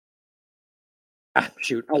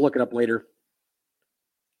 Shoot. I'll look it up later.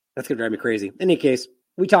 That's going to drive me crazy. In any case,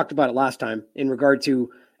 we talked about it last time in regard to,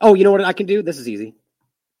 you know what I can do? This is easy.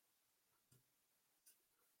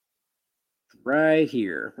 Right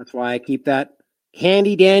here. That's why I keep that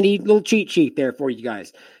handy dandy little cheat sheet there for you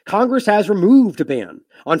guys. Congress has removed a ban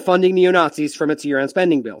on funding neo-Nazis from its year-end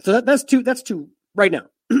spending bill. So that's two right now.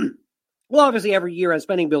 Well, obviously every year-end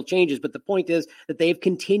spending bill changes, but the point is that they've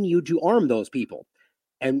continued to arm those people.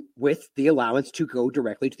 and with the allowance to go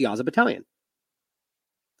directly to the Azov battalion.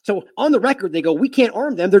 So on the record, they go, we can't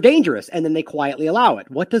arm them. They're dangerous. And then they quietly allow it.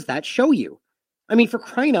 What does that show you? I mean, for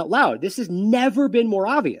crying out loud, this has never been more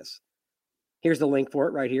obvious. Here's the link for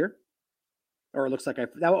it right here. Or it looks like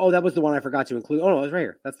that was the one I forgot to include. Oh, no, it's right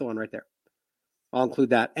here. That's the one right there. I'll include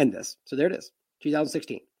that and this. So there it is.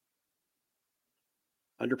 2016.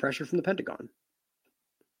 Under pressure from the Pentagon.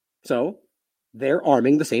 So they're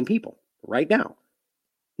arming the same people right now.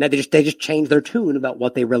 Now they just changed their tune about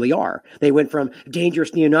what they really are. They went from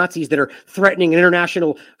dangerous neo-Nazis that are threatening an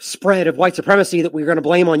international spread of white supremacy that we're going to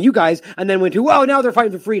blame on you guys, and then went to, oh, now they're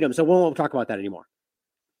fighting for freedom, so we won't talk about that anymore.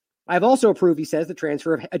 I've also approved, he says, the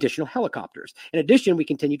transfer of additional helicopters. In addition, we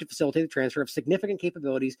continue to facilitate the transfer of significant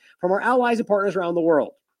capabilities from our allies and partners around the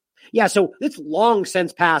world. Yeah, so it's long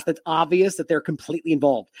since passed. That's obvious that they're completely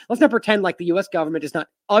involved. Let's not pretend like the U.S. government is not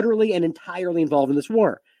utterly and entirely involved in this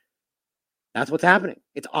war. That's what's happening.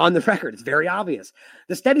 It's on the record. It's very obvious.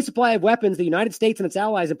 The steady supply of weapons the United States and its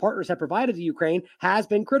allies and partners have provided to Ukraine has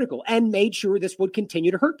been critical and made sure this would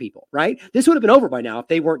continue to hurt people, right? This would have been over by now if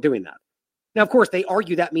they weren't doing that. Now, of course, they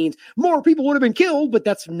argue that means more people would have been killed, but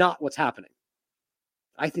that's not what's happening.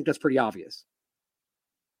 I think that's pretty obvious.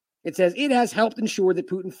 It says it has helped ensure that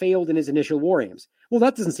Putin failed in his initial war aims. Well,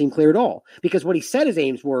 that doesn't seem clear at all, because what he said his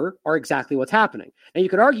aims are exactly what's happening. Now, you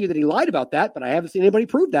could argue that he lied about that, but I haven't seen anybody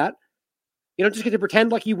prove that. You don't just get to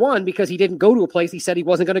pretend like he won because he didn't go to a place he said he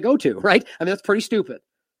wasn't going to go to, right? I mean, that's pretty stupid.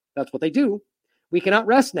 That's what they do. We cannot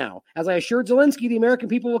rest now. As I assured Zelensky, the American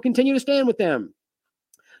people will continue to stand with them.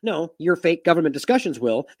 No, your fake government discussions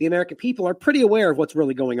will. The American people are pretty aware of what's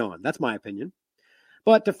really going on. That's my opinion.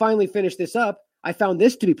 But to finally finish this up, I found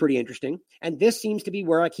this to be pretty interesting, and this seems to be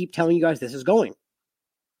where I keep telling you guys this is going.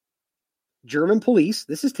 German police,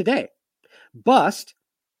 this is today, bust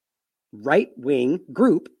right-wing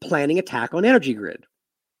group planning attack on energy grid.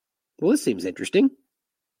 Well, this seems interesting.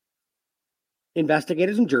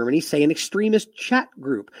 Investigators in Germany say an extremist chat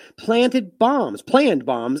group planned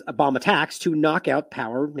bomb attacks to knock out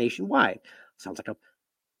power nationwide. Sounds like a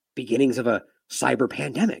beginnings of a cyber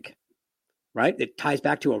pandemic, right? It ties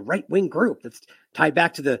back to a right-wing group that's tied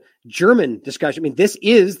back to the German discussion. I mean, this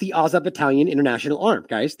is the Azov Battalion International Arm,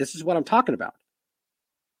 guys. This is what I'm talking about.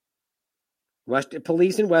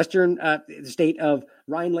 Police in western state of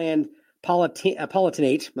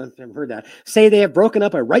Rhineland-Palatinate, I've heard that, say they have broken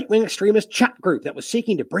up a right-wing extremist chat group that was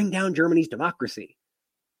seeking to bring down Germany's democracy.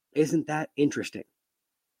 Isn't that interesting?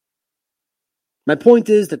 My point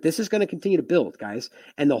is that this is going to continue to build, guys,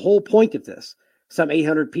 and the whole point of this, some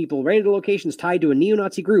 800 people raided locations tied to a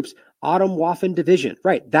neo-Nazi group's Atomwaffen division.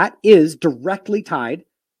 Right, that is directly tied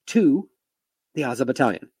to the Azov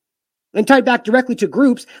Battalion. And tied back directly to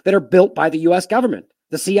groups that are built by the U.S. government,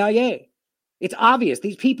 the CIA. It's obvious.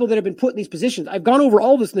 These people that have been put in these positions, I've gone over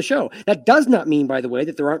all this in the show. That does not mean, by the way,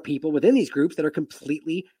 that there aren't people within these groups that are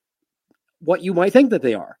completely what you might think that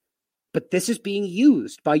they are. But this is being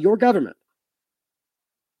used by your government.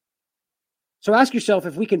 So ask yourself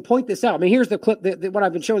if we can point this out. I mean, here's the clip, what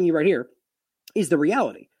I've been showing you right here is the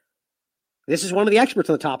reality. This is one of the experts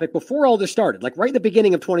on the topic before all this started, like right in the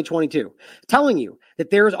beginning of 2022, telling you that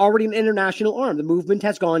there is already an international arm. The movement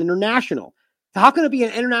has gone international. How can it be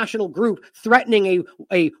an international group threatening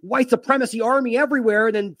a white supremacy army everywhere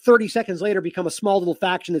and then 30 seconds later become a small little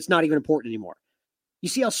faction that's not even important anymore? You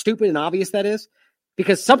see how stupid and obvious that is?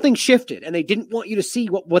 Because something shifted and they didn't want you to see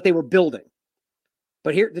what they were building.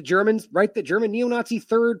 But here, the Germans, right, the German neo-Nazi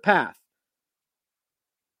third path.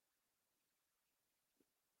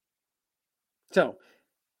 So,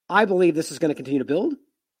 I believe this is going to continue to build.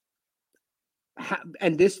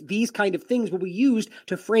 And these kind of things will be used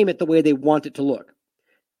to frame it the way they want it to look.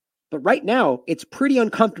 But right now, it's pretty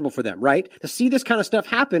uncomfortable for them, right? To see this kind of stuff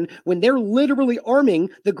happen when they're literally arming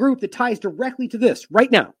the group that ties directly to this right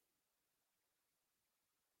now.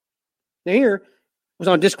 Now here was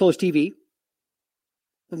on Disclosed TV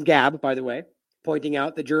from Gab, by the way, pointing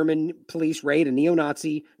out the German police raid a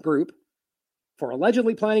neo-Nazi group for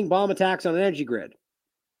allegedly planning bomb attacks on an energy grid.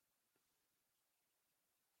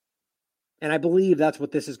 And I believe that's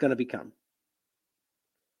what this is going to become.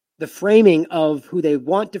 The framing of who they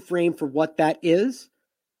want to frame for what that is,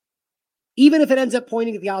 even if it ends up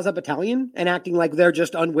pointing at the Azov Battalion and acting like they're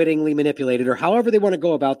just unwittingly manipulated or however they want to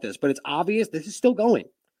go about this. But it's obvious this is still going.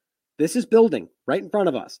 This is building right in front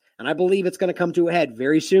of us. And I believe it's going to come to a head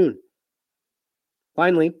very soon.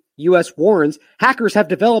 Finally, U.S. warns hackers have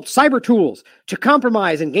developed cyber tools to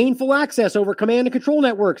compromise and gain full access over command and control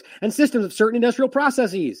networks and systems of certain industrial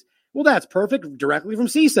processes. Well, that's perfect, directly from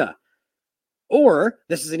CISA. Or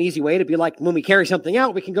this is an easy way to be like, when we carry something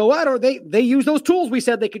out, we can go out, or they use those tools we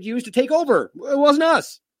said they could use to take over. It wasn't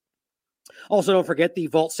us. Also, don't forget the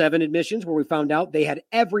Vault 7 admissions, where we found out they had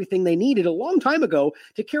everything they needed a long time ago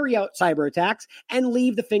to carry out cyber attacks and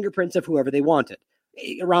leave the fingerprints of whoever they wanted.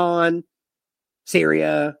 Iran,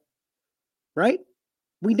 Syria, right?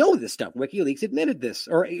 We know this stuff. WikiLeaks admitted this,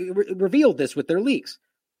 or revealed this with their leaks.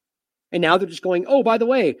 And now they're just going, oh, by the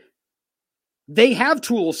way, they have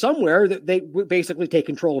tools somewhere that they basically take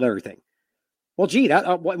control of everything. Well, gee,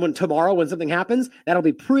 when something happens, that'll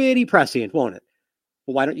be pretty prescient, won't it?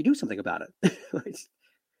 Well, why don't you do something about it?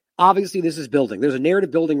 Obviously, this is building. There's a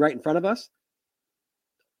narrative building right in front of us.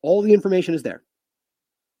 All the information is there.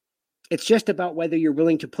 It's just about whether you're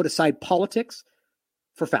willing to put aside politics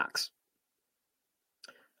for facts.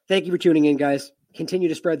 Thank you for tuning in, guys. Continue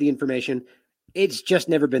to spread the information. It's just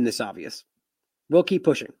never been this obvious. We'll keep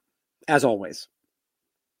pushing, as always,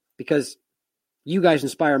 because you guys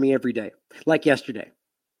inspire me every day, like yesterday.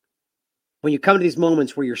 When you come to these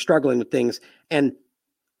moments where you're struggling with things, and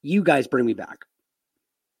you guys bring me back,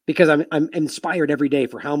 because I'm inspired every day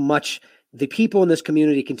for how much the people in this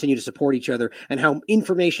community continue to support each other, and how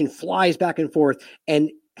information flies back and forth. And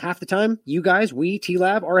half the time, you guys, we,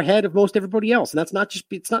 T-Lab, are ahead of most everybody else. And it's not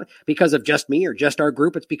because of just me or just our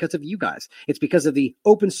group. It's because of you guys. It's because of the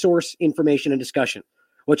open source information and discussion,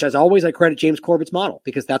 which, as always, I credit James Corbett's model,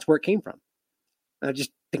 because that's where it came from. And I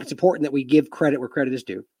just think it's important that we give credit where credit is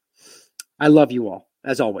due. I love you all.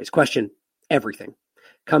 As always, question everything.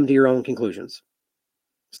 Come to your own conclusions.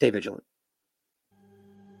 Stay vigilant.